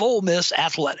of Ole Miss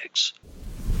athletics.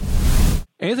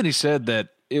 Anthony said that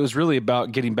it was really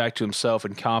about getting back to himself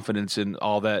and confidence and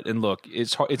all that. And look,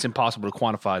 it's impossible to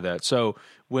quantify that. So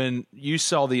when you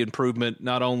saw the improvement,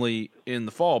 not only in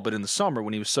the fall, but in the summer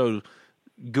when he was so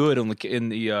good in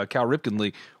the Cal Ripken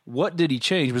League, what did he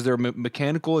change? Was there a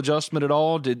mechanical adjustment at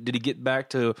all? Did he get back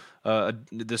to a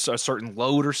certain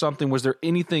load or something? Was there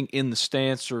anything in the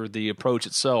stance or the approach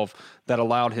itself that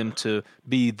allowed him to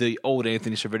be the old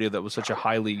Anthony Servideo that was such a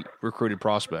highly recruited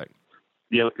prospect?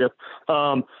 Yep.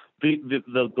 The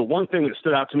one thing that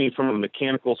stood out to me from a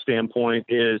mechanical standpoint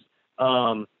is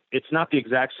it's not the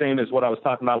exact same as what I was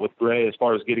talking about with Gray as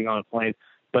far as getting on a plane,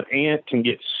 but Ant can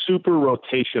get super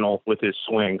rotational with his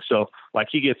swing. So like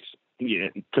he gets,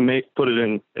 put it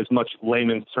in as much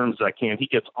layman's terms as I can, he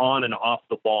gets on and off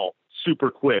the ball super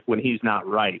quick when he's not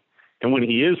right. And when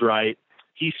he is right,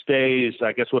 he stays,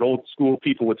 I guess what old school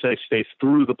people would say, stays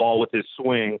through the ball with his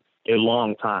swing a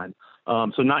long time.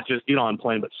 So not just get on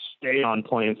plane, but stay on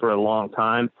plane for a long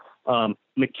time.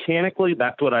 Mechanically,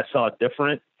 that's what I saw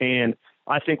different. And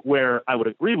I think where I would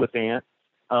agree with Ant,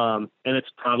 and it's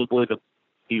probably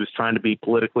he was trying to be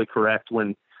politically correct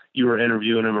when you were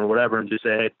interviewing him or whatever, and just say,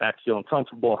 hey, back feeling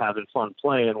comfortable, having fun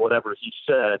playing, whatever he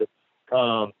said.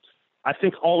 I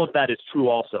think all of that is true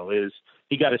also, is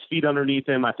he got his feet underneath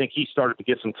him. I think he started to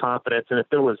get some confidence. And if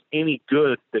there was any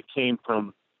good that came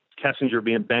from Kessinger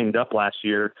being banged up last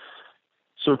year,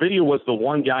 Servideo was the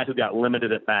one guy who got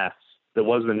limited at bats that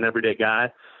wasn't an everyday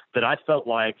guy that I felt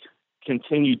like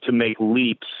continued to make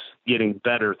leaps getting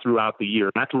better throughout the year.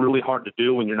 And that's really hard to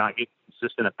do when you're not getting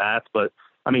consistent at bats. But,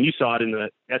 I mean, you saw it in the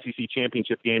SEC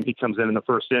championship game. He comes in the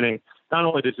first inning. Not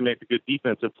only does he make the good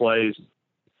defensive plays,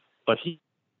 but he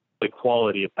the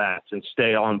quality of bats and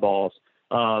stay on balls.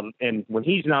 And when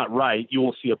he's not right, you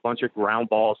will see a bunch of ground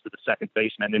balls to the second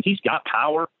baseman. And he's got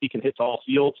power. He can hit to all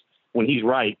fields. When he's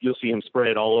right, you'll see him spray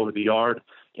it all over the yard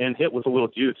and hit with a little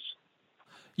juice.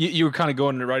 You were kind of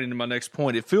going right into my next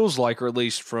point. It feels like, or at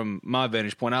least from my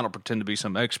vantage point, I don't pretend to be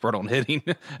some expert on hitting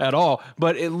at all,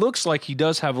 but it looks like he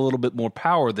does have a little bit more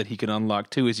power that he can unlock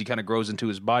too as he kind of grows into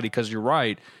his body, because you're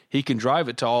right, he can drive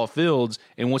it to all fields,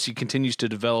 and once he continues to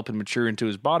develop and mature into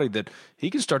his body, that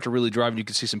he can start to really drive, and you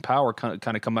can see some power kind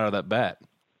of come out of that bat.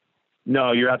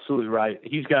 No, you're absolutely right.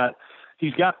 He's got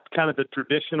kind of the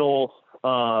traditional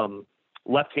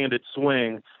left-handed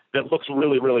swing that looks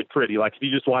really, really pretty. Like if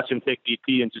you just watch him take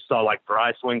DP and just saw like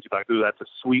dry swings, you're like, ooh, that's a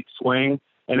sweet swing.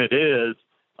 And it is.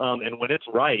 And when it's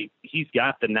right, he's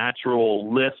got the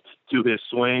natural lift to his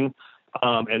swing.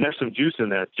 And there's some juice in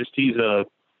there. Just he's a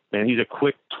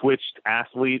quick twitched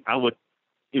athlete. I would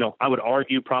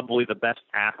argue probably the best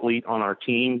athlete on our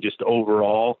team just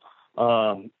overall.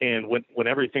 And when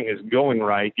everything is going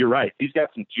right, you're right. He's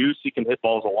got some juice. He can hit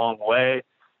balls a long way.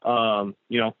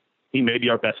 He may be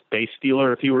our best base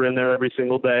stealer if he were in there every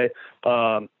single day.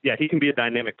 He can be a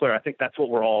dynamic player. I think that's what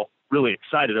we're all really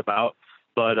excited about.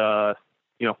 But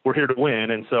we're here to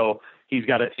win, and so he's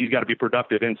got to be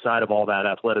productive inside of all that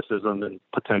athleticism and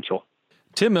potential.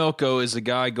 Tim Elko is the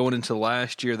guy going into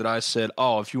last year that I said,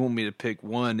 if you want me to pick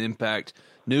one impact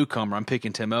newcomer, I'm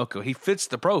picking Tim Elko. He fits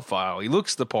the profile. He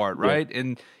looks the part, right? Yeah.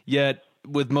 And yet,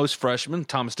 with most freshmen,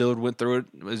 Thomas Dillard went through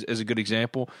it as a good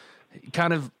example.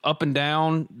 Kind of up and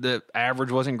down. The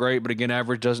average wasn't great, but again,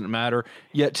 average doesn't matter.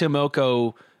 Yet Tim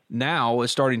Elko now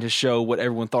is starting to show what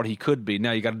everyone thought he could be.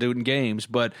 Now you got to do it in games,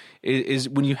 but is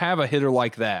when you have a hitter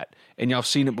like that, and y'all have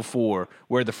seen it before,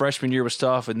 where the freshman year was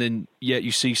tough, and then yet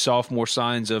you see sophomore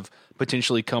signs of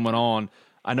potentially coming on.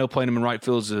 I know playing him in right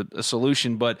field is a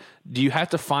solution, but do you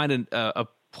have to find a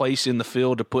place in the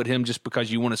field to put him just because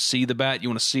you want to see the bat, you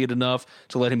want to see it enough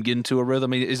to let him get into a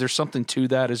rhythm? I mean, is there something to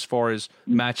that as far as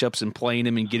matchups and playing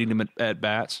him and getting him at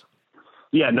bats?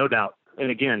 Yeah, no doubt.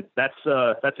 And again, that's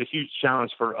a huge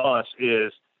challenge for us,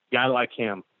 is a guy like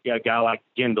him, a guy like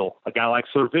Gendel, a guy like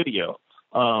Servideo.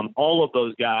 All of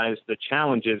those guys, the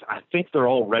challenge is I think they're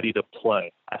all ready to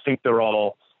play. I think they're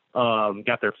all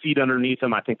got their feet underneath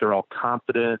them. I think they're all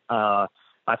confident.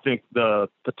 I think the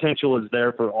potential is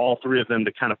there for all three of them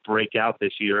to kind of break out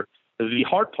this year. The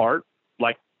hard part,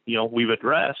 like, we've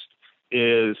addressed,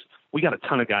 is we got a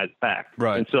ton of guys back.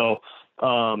 Right. And so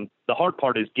the hard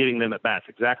part is getting them at bats.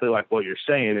 Exactly like what you're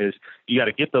saying is you got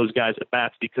to get those guys at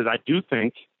bats, because I do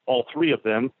think all three of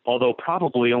them, although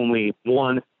probably only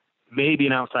one, maybe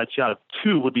an outside shot of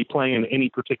two, would be playing any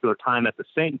particular time at the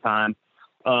same time.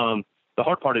 The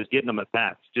hard part is getting them at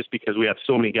bats, just because we have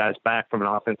so many guys back from an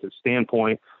offensive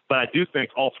standpoint. But I do think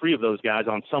all three of those guys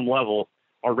on some level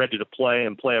are ready to play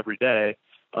and play every day.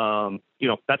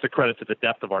 That's a credit to the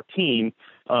depth of our team,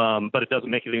 but it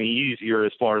doesn't make it any easier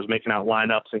as far as making out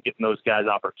lineups and getting those guys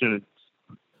opportunities.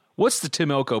 What's the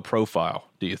Tim Elko profile,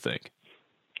 do you think?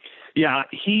 Yeah,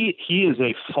 he is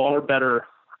a far better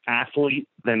athlete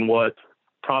than what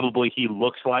probably he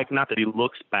looks like. Not that he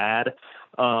looks bad,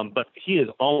 but he is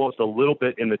almost a little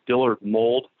bit in the Dillard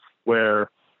mold, where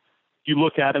you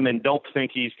look at him and don't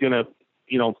think he's going to,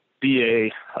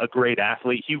 be a great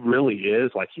athlete. He really is.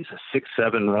 Like, he's a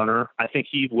 6'7" runner. I think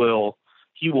he will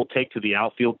take to the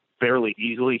outfield fairly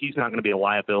easily. He's not going to be a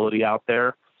liability out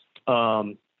there.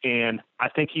 And I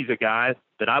think he's a guy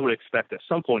that I would expect at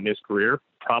some point in his career,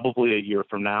 probably a year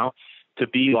from now, to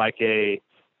be like a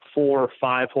 4 or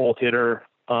 5 hole hitter,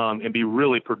 and be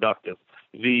really productive.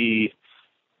 The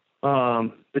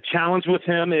challenge with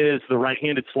him is the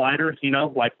right-handed slider,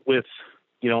 like with,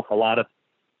 a lot of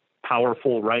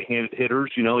powerful right-handed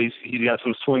hitters, he's got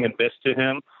some swing and miss to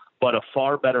him, but a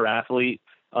far better athlete.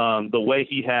 The way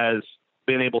he has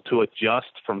been able to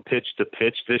adjust from pitch to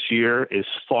pitch this year is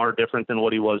far different than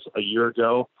what he was a year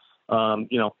ago.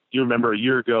 You remember a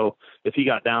year ago, if he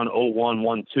got down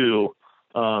 0-1,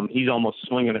 1-2, he's almost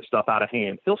swinging at stuff out of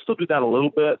hand. He'll still do that a little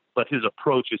bit, but his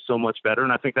approach is so much better.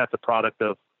 And I think that's a product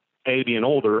of A, being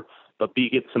older, but B,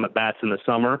 getting some at-bats in the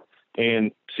summer,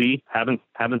 and C, having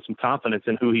some confidence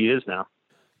in who he is now.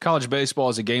 College baseball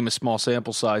is a game of small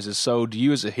sample sizes, so do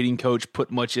you as a hitting coach put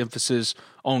much emphasis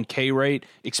on K rate,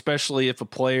 especially if a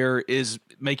player is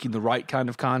making the right kind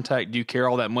of contact? Do you care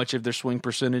all that much if their swing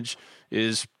percentage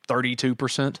is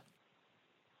 32%?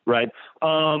 Right.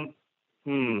 On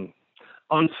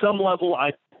some level,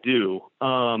 I do.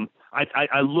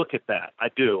 I look at that. I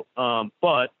do.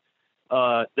 But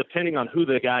depending on who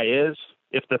the guy is,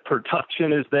 if the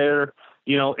production is there,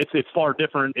 it's far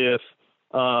different if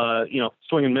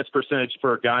swing and miss percentage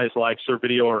for guys like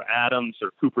Servideo or Adams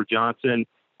or Cooper Johnson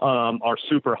are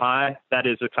super high. That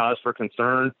is a cause for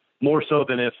concern, more so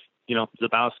than if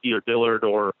Zabowski or Dillard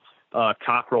or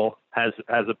Cockrell has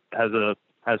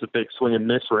a big swing and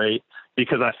miss rate,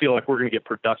 because I feel like we're going to get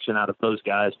production out of those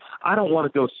guys. I don't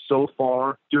want to go so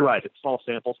far. You're right, it's small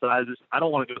sample sizes. I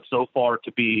don't want to go so far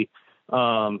to be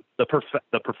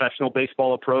the professional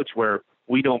baseball approach where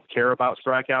we don't care about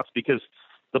strikeouts, because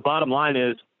the bottom line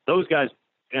is those guys,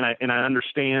 and I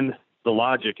understand the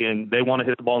logic, and they want to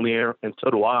hit the ball in the air, and so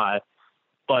do I.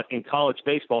 But in college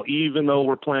baseball, even though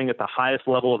we're playing at the highest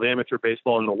level of amateur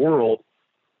baseball in the world,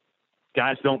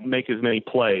 guys don't make as many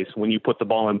plays when you put the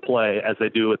ball in play as they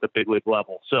do at the big league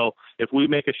level. So if we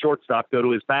make a shortstop go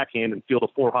to his backhand and field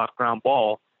a 4-hop ground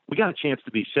ball, we got a chance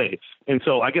to be safe. And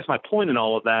so I guess my point in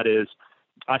all of that is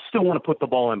I still want to put the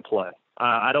ball in play.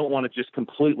 I don't want to just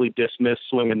completely dismiss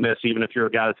swing and miss, even if you're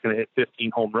a guy that's going to hit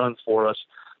 15 home runs for us,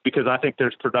 because I think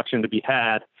there's production to be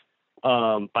had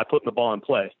by putting the ball in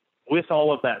play. With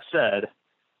all of that said,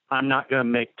 I'm not going to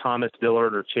make Thomas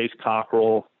Dillard or Chase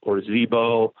Cockrell or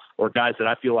Zebo or guys that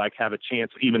I feel like have a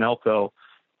chance, even Elko,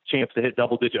 chance to hit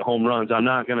double-digit home runs. I'm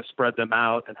not going to spread them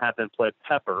out and have them play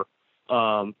pepper.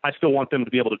 I still want them to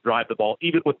be able to drive the ball,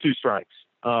 even with 2 strikes,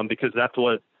 because that's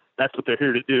what they're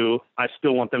here to do. I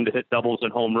still want them to hit doubles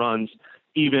and home runs,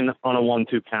 even on a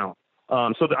 1-2 count.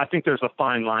 So I think there's a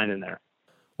fine line in there.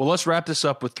 Well, let's wrap this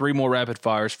up with 3 more rapid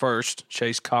fires. First,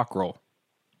 Chase Cockrell.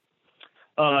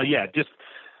 Just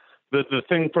the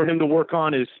thing for him to work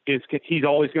on is he's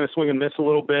always going to swing and miss a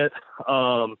little bit,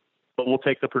 but we'll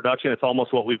take the production. It's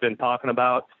almost what we've been talking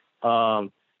about.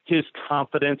 His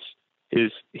confidence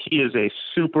he is a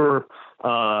super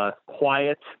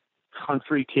quiet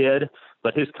country kid,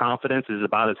 but his confidence is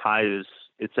about as high as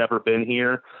it's ever been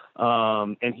here.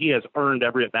 And he has earned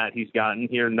every at bat he's gotten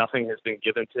here. Nothing has been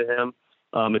given to him.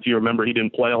 If you remember, he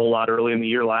didn't play a whole lot early in the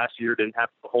year last year, didn't have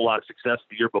a whole lot of success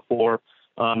the year before.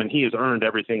 And he has earned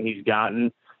everything he's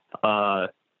gotten.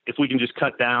 If we can just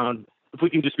cut down, if we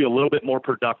can just be a little bit more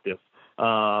productive,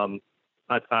 I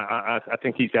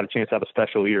think he's got a chance to have a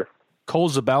special year. Cole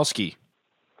Zabowski.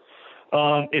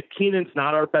 If Keenan's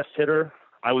not our best hitter,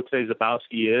 I would say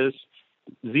Zabowski is.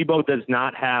 Zebo does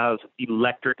not have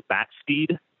electric bat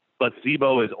speed, but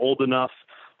Zebo is old enough.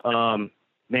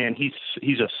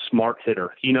 He's a smart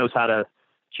hitter. He knows how to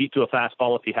cheat to a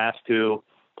fastball if he has to.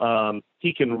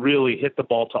 He can really hit the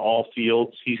ball to all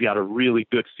fields. He's got a really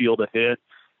good feel to hit.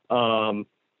 I'm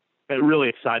really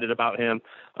excited about him.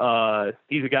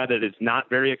 He's a guy that is not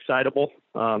very excitable.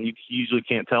 You usually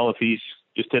can't tell if he's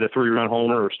just hit a 3-run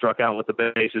homer or struck out with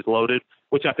the bases loaded,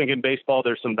 which I think in baseball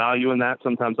there's some value in that.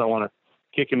 Sometimes I want to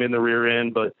kick him in the rear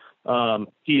end, but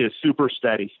he is super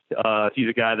steady. He's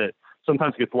a guy that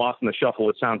sometimes gets lost in the shuffle.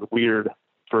 It sounds weird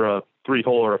for a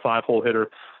 3-hole or a 5-hole hitter.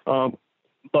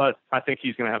 But I think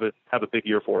he's going to have a big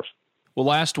year for us. Well,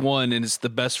 last one, and it's the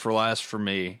best for last for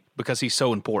me because he's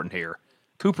so important here.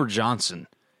 Cooper Johnson.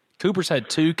 Cooper's had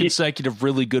 2 consecutive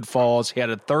really good falls. He had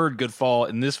a 3rd good fall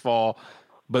in this fall.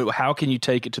 But how can you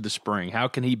take it to the spring? How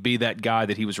can he be that guy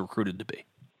that he was recruited to be?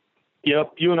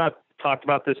 Yep, you and I talked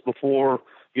about this before,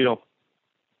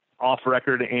 off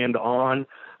record and on.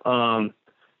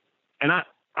 And I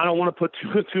don't want to put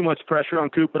too much pressure on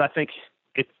Coop, but I think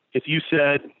if you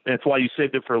said, and it's why you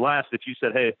saved it for last, if you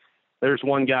said, hey, there's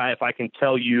one guy, if I can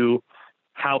tell you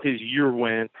how his year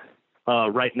went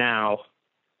right now,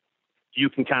 you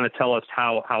can kind of tell us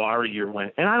how our year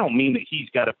went. And I don't mean that he's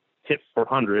got to hit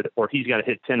 400 or he's got to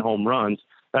hit 10 home runs.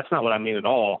 That's not what I mean at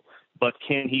all. But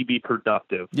can he be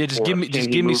productive? Yeah, just give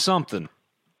me something.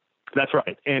 That's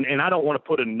right. And I don't want to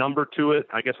put a number to it.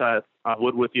 I guess I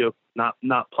would with you, not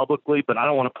publicly, but I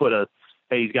don't want to put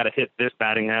hey, he's got to hit this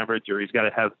batting average or he's got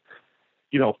to have,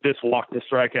 this walk, this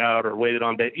strikeout or weighted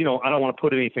on base. I don't want to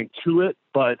put anything to it,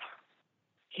 but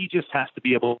he just has to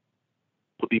be able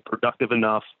to be productive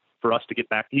enough for us to get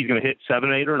back. He's going to hit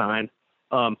 7, 8, or 9.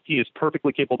 He is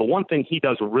perfectly capable. The one thing he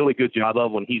does a really good job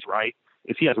of when he's right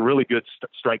is he has really good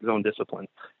strike zone discipline.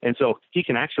 And so he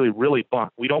can actually really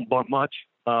bunt. We don't bunt much.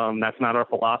 That's not our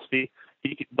philosophy.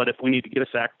 But if we need to get a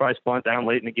sacrifice bunt down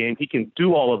late in the game, he can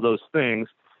do all of those things.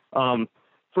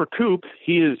 For Coop,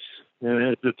 he is,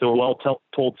 and it's a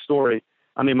well-told story.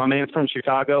 I mean, my man's from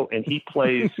Chicago, and he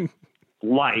plays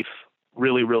life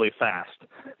really, really fast.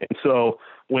 And so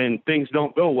when things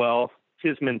don't go well,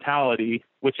 his mentality,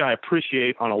 which I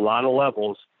appreciate on a lot of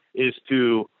levels, is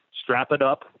to strap it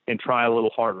up and try a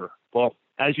little harder. Well,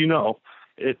 as you know,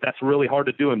 that's really hard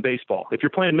to do in baseball. If you're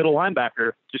playing middle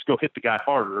linebacker, just go hit the guy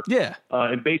harder. Yeah.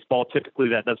 In baseball, typically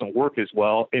that doesn't work as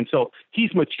well. And so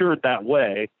he's matured that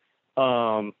way.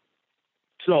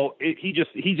 He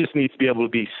just needs to be able to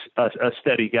be a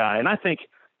steady guy. And I think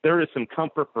there is some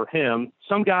comfort for him.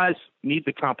 Some guys need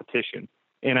the competition.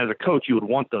 And as a coach, you would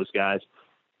want those guys.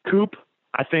 Coop,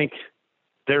 I think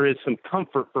there is some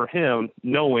comfort for him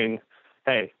knowing,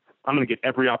 hey, I'm going to get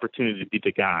every opportunity to be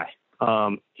the guy.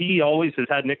 He always has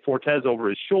had Nick Fortes over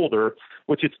his shoulder,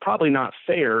 which it's probably not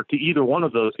fair to either one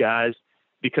of those guys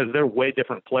because they're way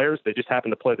different players. They just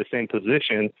happen to play the same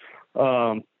position.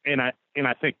 And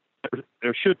I think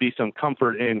there should be some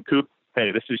comfort in Coop.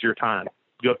 Hey, this is your time.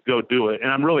 Go do it.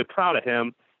 And I'm really proud of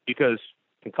him because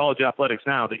in college athletics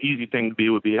now, the easy thing to be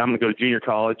would be I'm going to go to junior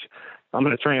college. I'm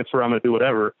going to transfer. I'm going to do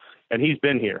whatever. And he's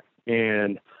been here.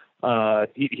 And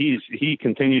he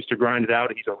continues to grind it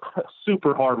out. He's a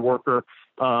super hard worker.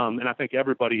 And I think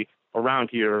everybody around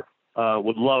here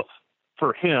would love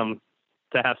for him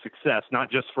to have success, not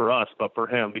just for us, but for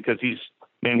him, because he's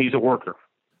a worker.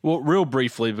 Well, real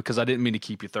briefly, because I didn't mean to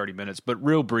keep you 30 minutes, but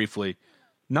real briefly,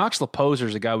 Knox LaPoser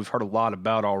is a guy we've heard a lot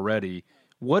about already.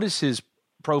 What is his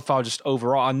profile just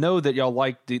overall? I know that y'all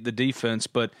like the defense,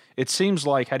 but it seems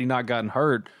like had he not gotten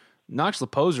hurt, Knox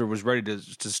LaPoser was ready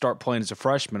to start playing as a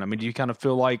freshman. I mean, do you kind of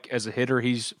feel like as a hitter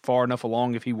he's far enough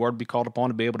along if he were to be called upon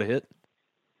to be able to hit?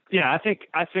 Yeah, I think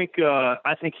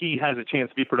he has a chance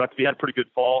to be productive. He had a pretty good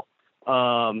fall.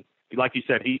 Like you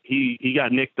said, he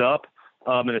got nicked up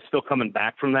and is still coming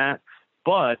back from that.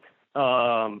 But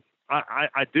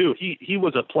I do. He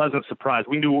was a pleasant surprise.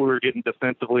 We knew what we were getting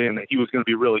defensively and that he was going to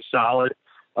be really solid.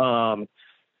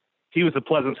 He was a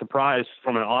pleasant surprise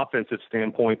from an offensive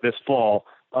standpoint this fall.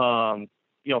 There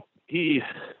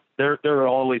are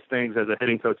always things as a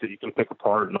hitting coach that you can pick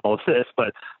apart and all of this,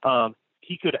 but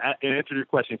he could, in answer to your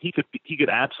question, he could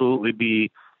absolutely be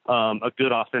a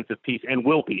good offensive piece and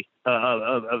will be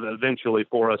eventually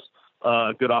for us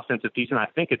a good offensive piece. And I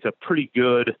think it's a pretty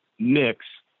good mix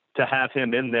to have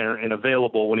him in there and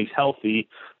available when he's healthy,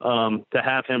 to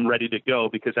have him ready to go,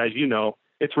 because as you know,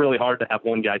 it's really hard to have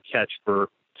one guy catch for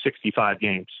 65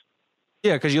 games.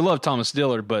 Yeah, because you love Thomas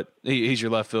Dillard, but he's your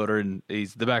left fielder and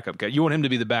he's the backup guy. You want him to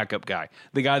be the backup guy,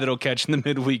 the guy that'll catch in the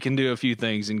midweek and do a few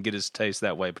things and get his taste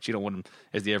that way, but you don't want him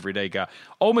as the everyday guy.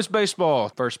 Ole Miss baseball,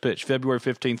 first pitch, February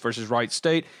 15th versus Wright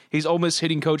State. He's Ole Miss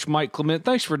hitting coach Mike Clement.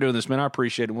 Thanks for doing this, man. I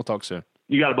appreciate it. We'll talk soon.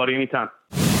 You got it, buddy. Anytime.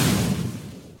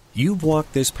 You've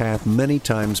walked this path many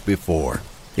times before.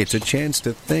 It's a chance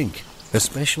to think,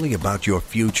 especially about your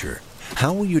future.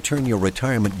 How will you turn your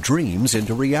retirement dreams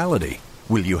into reality?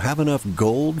 Will you have enough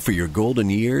gold for your golden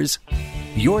years?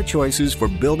 Your choices for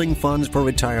building funds for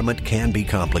retirement can be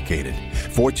complicated.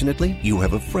 Fortunately, you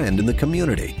have a friend in the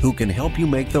community who can help you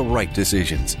make the right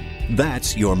decisions.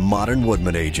 That's your Modern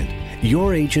Woodman agent.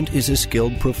 Your agent is a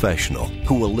skilled professional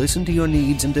who will listen to your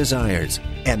needs and desires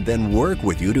and then work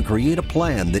with you to create a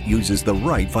plan that uses the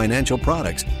right financial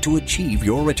products to achieve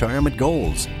your retirement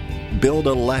goals. Build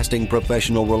a lasting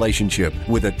professional relationship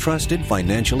with a trusted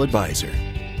financial advisor.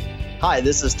 Hi,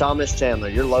 this is Thomas Chandler,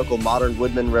 your local Modern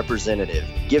Woodman representative.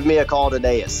 Give me a call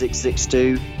today at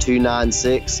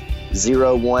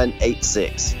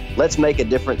 662-296-0186. Let's make a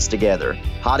difference together.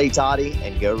 Hotty toddy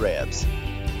and go Rebs.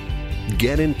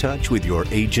 Get in touch with your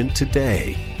agent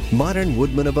today. Modern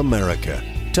Woodman of America,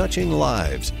 touching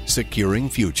lives, securing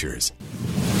futures.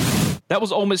 That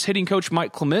was Ole Miss hitting coach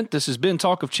Mike Clement. This has been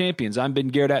Talk of Champions. I'm Ben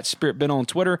Garrett at Spirit Ben on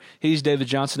Twitter. He's David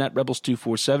Johnson at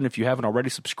Rebels247. If you haven't already,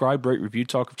 subscribe, rate, review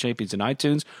Talk of Champions in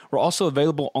iTunes. We're also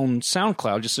available on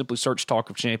SoundCloud. Just simply search Talk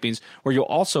of Champions, where you'll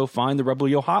also find the Rebel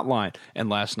Yo hotline. And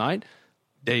last night,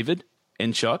 David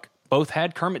and Chuck both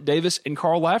had Kermit Davis and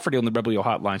Carl Lafferty on the Rebel Yell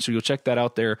hotline. So you'll check that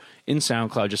out there in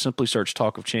SoundCloud. Just simply search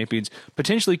Talk of Champions.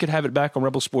 Potentially could have it back on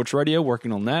Rebel Sports Radio,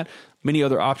 working on that. Many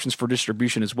other options for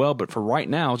distribution as well. But for right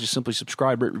now, just simply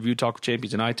subscribe, rate, review Talk of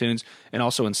Champions in iTunes and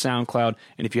also in SoundCloud.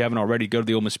 And if you haven't already, go to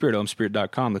the Ole Miss Spirit,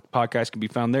 OleMissSpirit.com. The podcast can be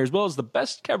found there, as well as the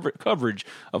best coverage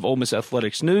of Ole Miss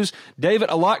athletics news. David,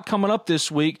 a lot coming up this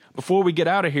week. Before we get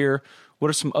out of here, what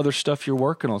are some other stuff you're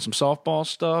working on? Some softball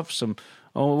stuff?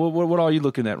 What are you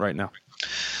looking at right now?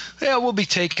 Yeah, we'll be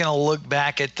taking a look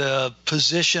back at the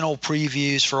positional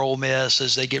previews for Ole Miss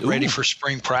as they get ready for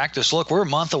spring practice. Look, we're a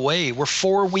month away. We're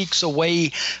 4 weeks away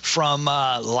from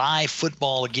live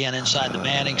football again inside the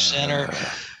Manning Center.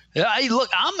 Look,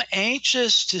 I'm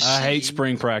anxious to see. I hate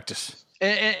spring practice.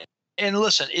 And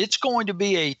listen, it's going to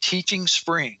be a teaching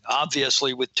spring,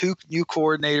 obviously, with 2 new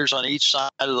coordinators on each side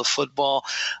of the football.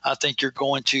 I think you're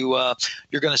going to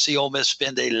see Ole Miss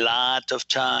spend a lot of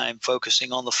time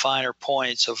focusing on the finer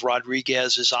points of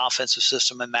Rodriguez's offensive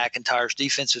system and McIntyre's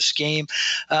defensive scheme.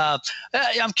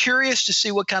 I'm curious to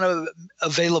see what kind of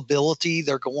availability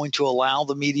they're going to allow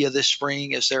the media this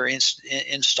spring as they're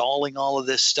installing all of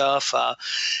this stuff.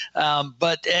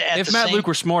 But if Matt Luke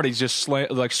were smart, he'd just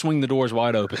swing the doors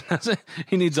wide open.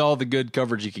 He needs all the good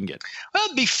coverage he can get. Well,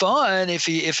 it'd be fun if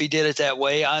he did it that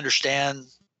way. I understand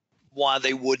why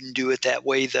they wouldn't do it that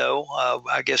way, though.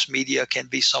 I guess media can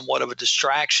be somewhat of a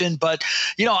distraction, but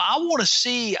I want to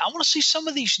see some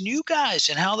of these new guys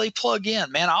and how they plug in.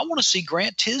 Man, I want to see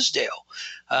Grant Tisdale,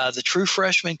 the true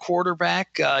freshman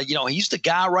quarterback. He's the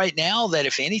guy right now that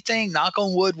if anything, knock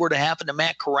on wood, were to happen to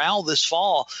Matt Corral this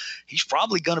fall, he's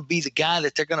probably going to be the guy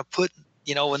that they're going to put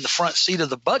in the front seat of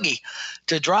the buggy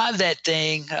to drive that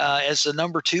thing as the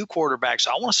number 2 quarterback. So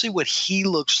I want to see what he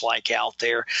looks like out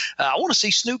there. I want to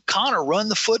see Snoop Connor run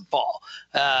the football.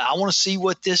 I want to see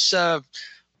what this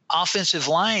offensive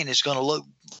line is going to look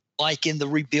like in the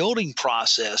rebuilding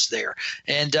process there.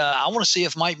 And I want to see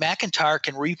if Mike McIntyre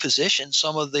can reposition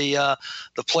some of the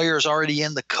players already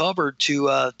in the cupboard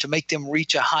to make them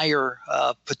reach a higher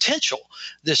potential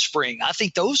this spring. I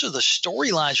think those are the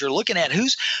storylines you're looking at.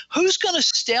 Who's going to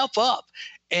step up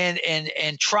and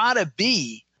try to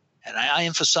be, and I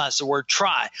emphasize the word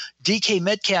try, DK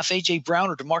Metcalf, AJ Brown,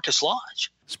 or DeMarcus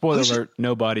Lodge? Spoiler alert,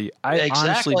 nobody. I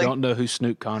honestly don't know who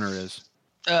Snoop Connor is.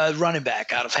 Running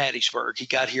back out of Hattiesburg. He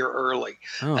got here early.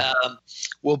 Oh.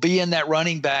 Will be in that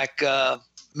running back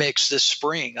mix this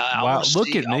spring. Wow,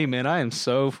 look at me, man. I am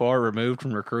so far removed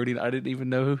from recruiting. I didn't even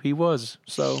know who he was.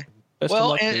 So best of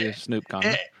luck to you, Snoop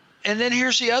Connor. And then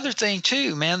here's the other thing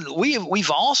too, man. We've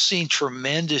all seen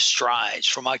tremendous strides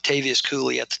from Octavius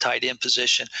Cooley at the tight end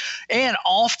position and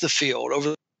off the field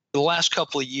over the last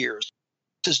couple of years.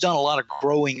 Has done a lot of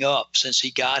growing up since he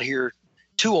got here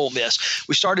to Ole Miss.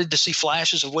 We started to see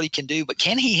flashes of what he can do, but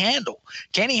can he handle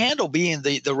being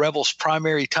the Rebels'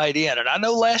 primary tight end? And I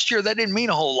know last year that didn't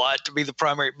mean a whole lot to be the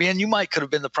primary. Ben, you might could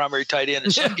have been the primary tight end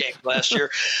in some games last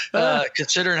year,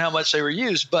 considering how much they were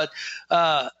used, but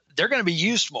they're going to be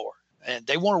used more. And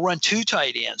they want to run 2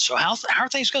 tight ends. So how are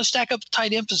things going to stack up the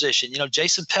tight end position?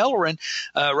 Jason Pellerin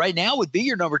right now would be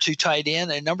your number 2 tight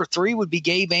end, and number 3 would be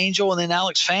Gabe Angel, and then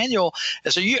Alex Faneuil.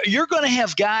 And so you're going to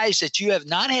have guys that you have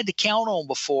not had to count on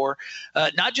before,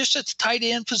 not just at the tight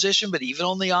end position, but even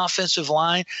on the offensive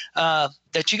line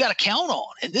that you got to count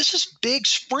on. And this is big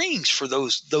springs for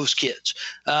those kids,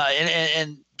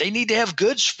 and they need to have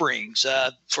good springs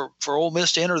for Ole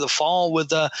Miss to enter the fall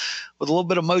with a little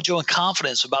bit of mojo and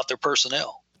confidence about their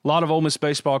personnel. A lot of Ole Miss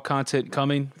baseball content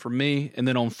coming from me. And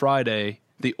then on Friday,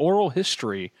 the oral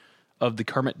history of the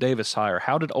Kermit Davis hire.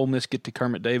 How did Ole Miss get to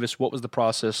Kermit Davis? What was the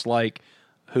process like?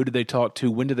 Who did they talk to?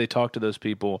 When did they talk to those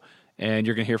people? And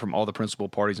you're going to hear from all the principal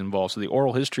parties involved. So the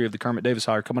oral history of the Kermit Davis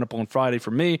hire coming up on Friday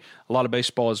for me. A lot of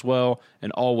baseball as well.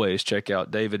 And always check out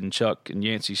David and Chuck and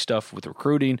Yancey's stuff with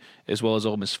recruiting as well as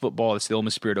Ole Miss football. It's the Ole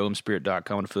Miss Spirit,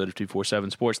 OleMissSpirit.com, and affiliate of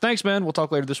 247 Sports. Thanks, man. We'll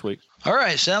talk later this week. All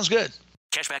right. Sounds good.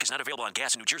 Cashback is not available on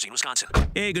gas in New Jersey and Wisconsin.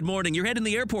 Hey, good morning. You're heading to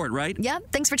the airport, right?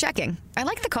 Yep, thanks for checking. I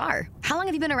like the car. How long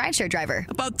have you been a rideshare driver?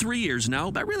 About 3 years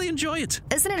now, but I really enjoy it.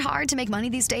 Isn't it hard to make money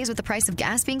these days with the price of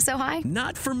gas being so high?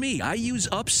 Not for me. I use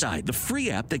Upside, the free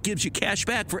app that gives you cash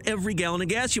back for every gallon of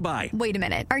gas you buy. Wait a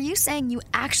minute. Are you saying you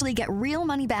actually get real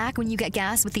money back when you get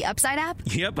gas with the Upside app?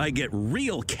 Yep, I get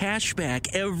real cash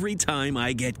back every time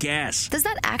I get gas. Does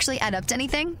that actually add up to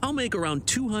anything? I'll make around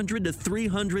 $200 to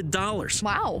 $300.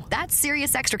 Wow, that's serious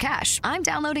serious extra cash. I'm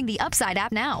downloading the Upside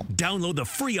app now. Download the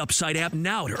free Upside app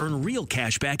now to earn real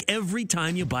cash back every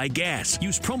time you buy gas.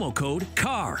 Use promo code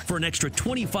CAR for an extra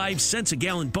 25 cents a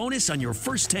gallon bonus on your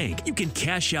first tank. You can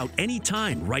cash out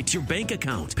anytime right to your bank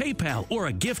account, PayPal, or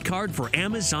a gift card for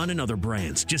Amazon and other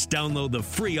brands. Just download the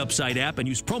free Upside app and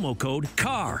use promo code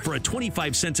CAR for a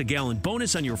 25 cents a gallon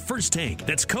bonus on your first tank.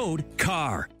 That's code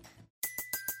CAR.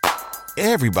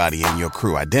 Everybody in your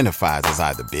crew identifies as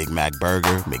either Big Mac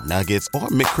Burger, McNuggets, or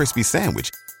McCrispy Sandwich.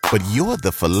 But you're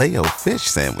the Filet-O-Fish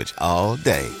Sandwich all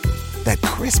day. That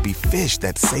crispy fish,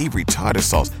 that savory tartar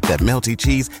sauce, that melty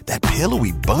cheese, that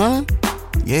pillowy bun.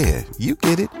 Yeah, you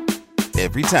get it.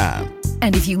 Every time.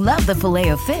 And if you love the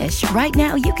Filet-O-Fish, right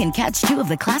now you can catch 2 of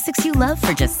the classics you love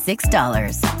for just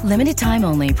 $6. Limited time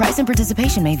only. Price and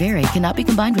participation may vary. Cannot be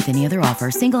combined with any other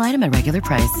offer. Single item at regular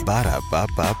price.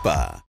 Ba-da-ba-ba-ba.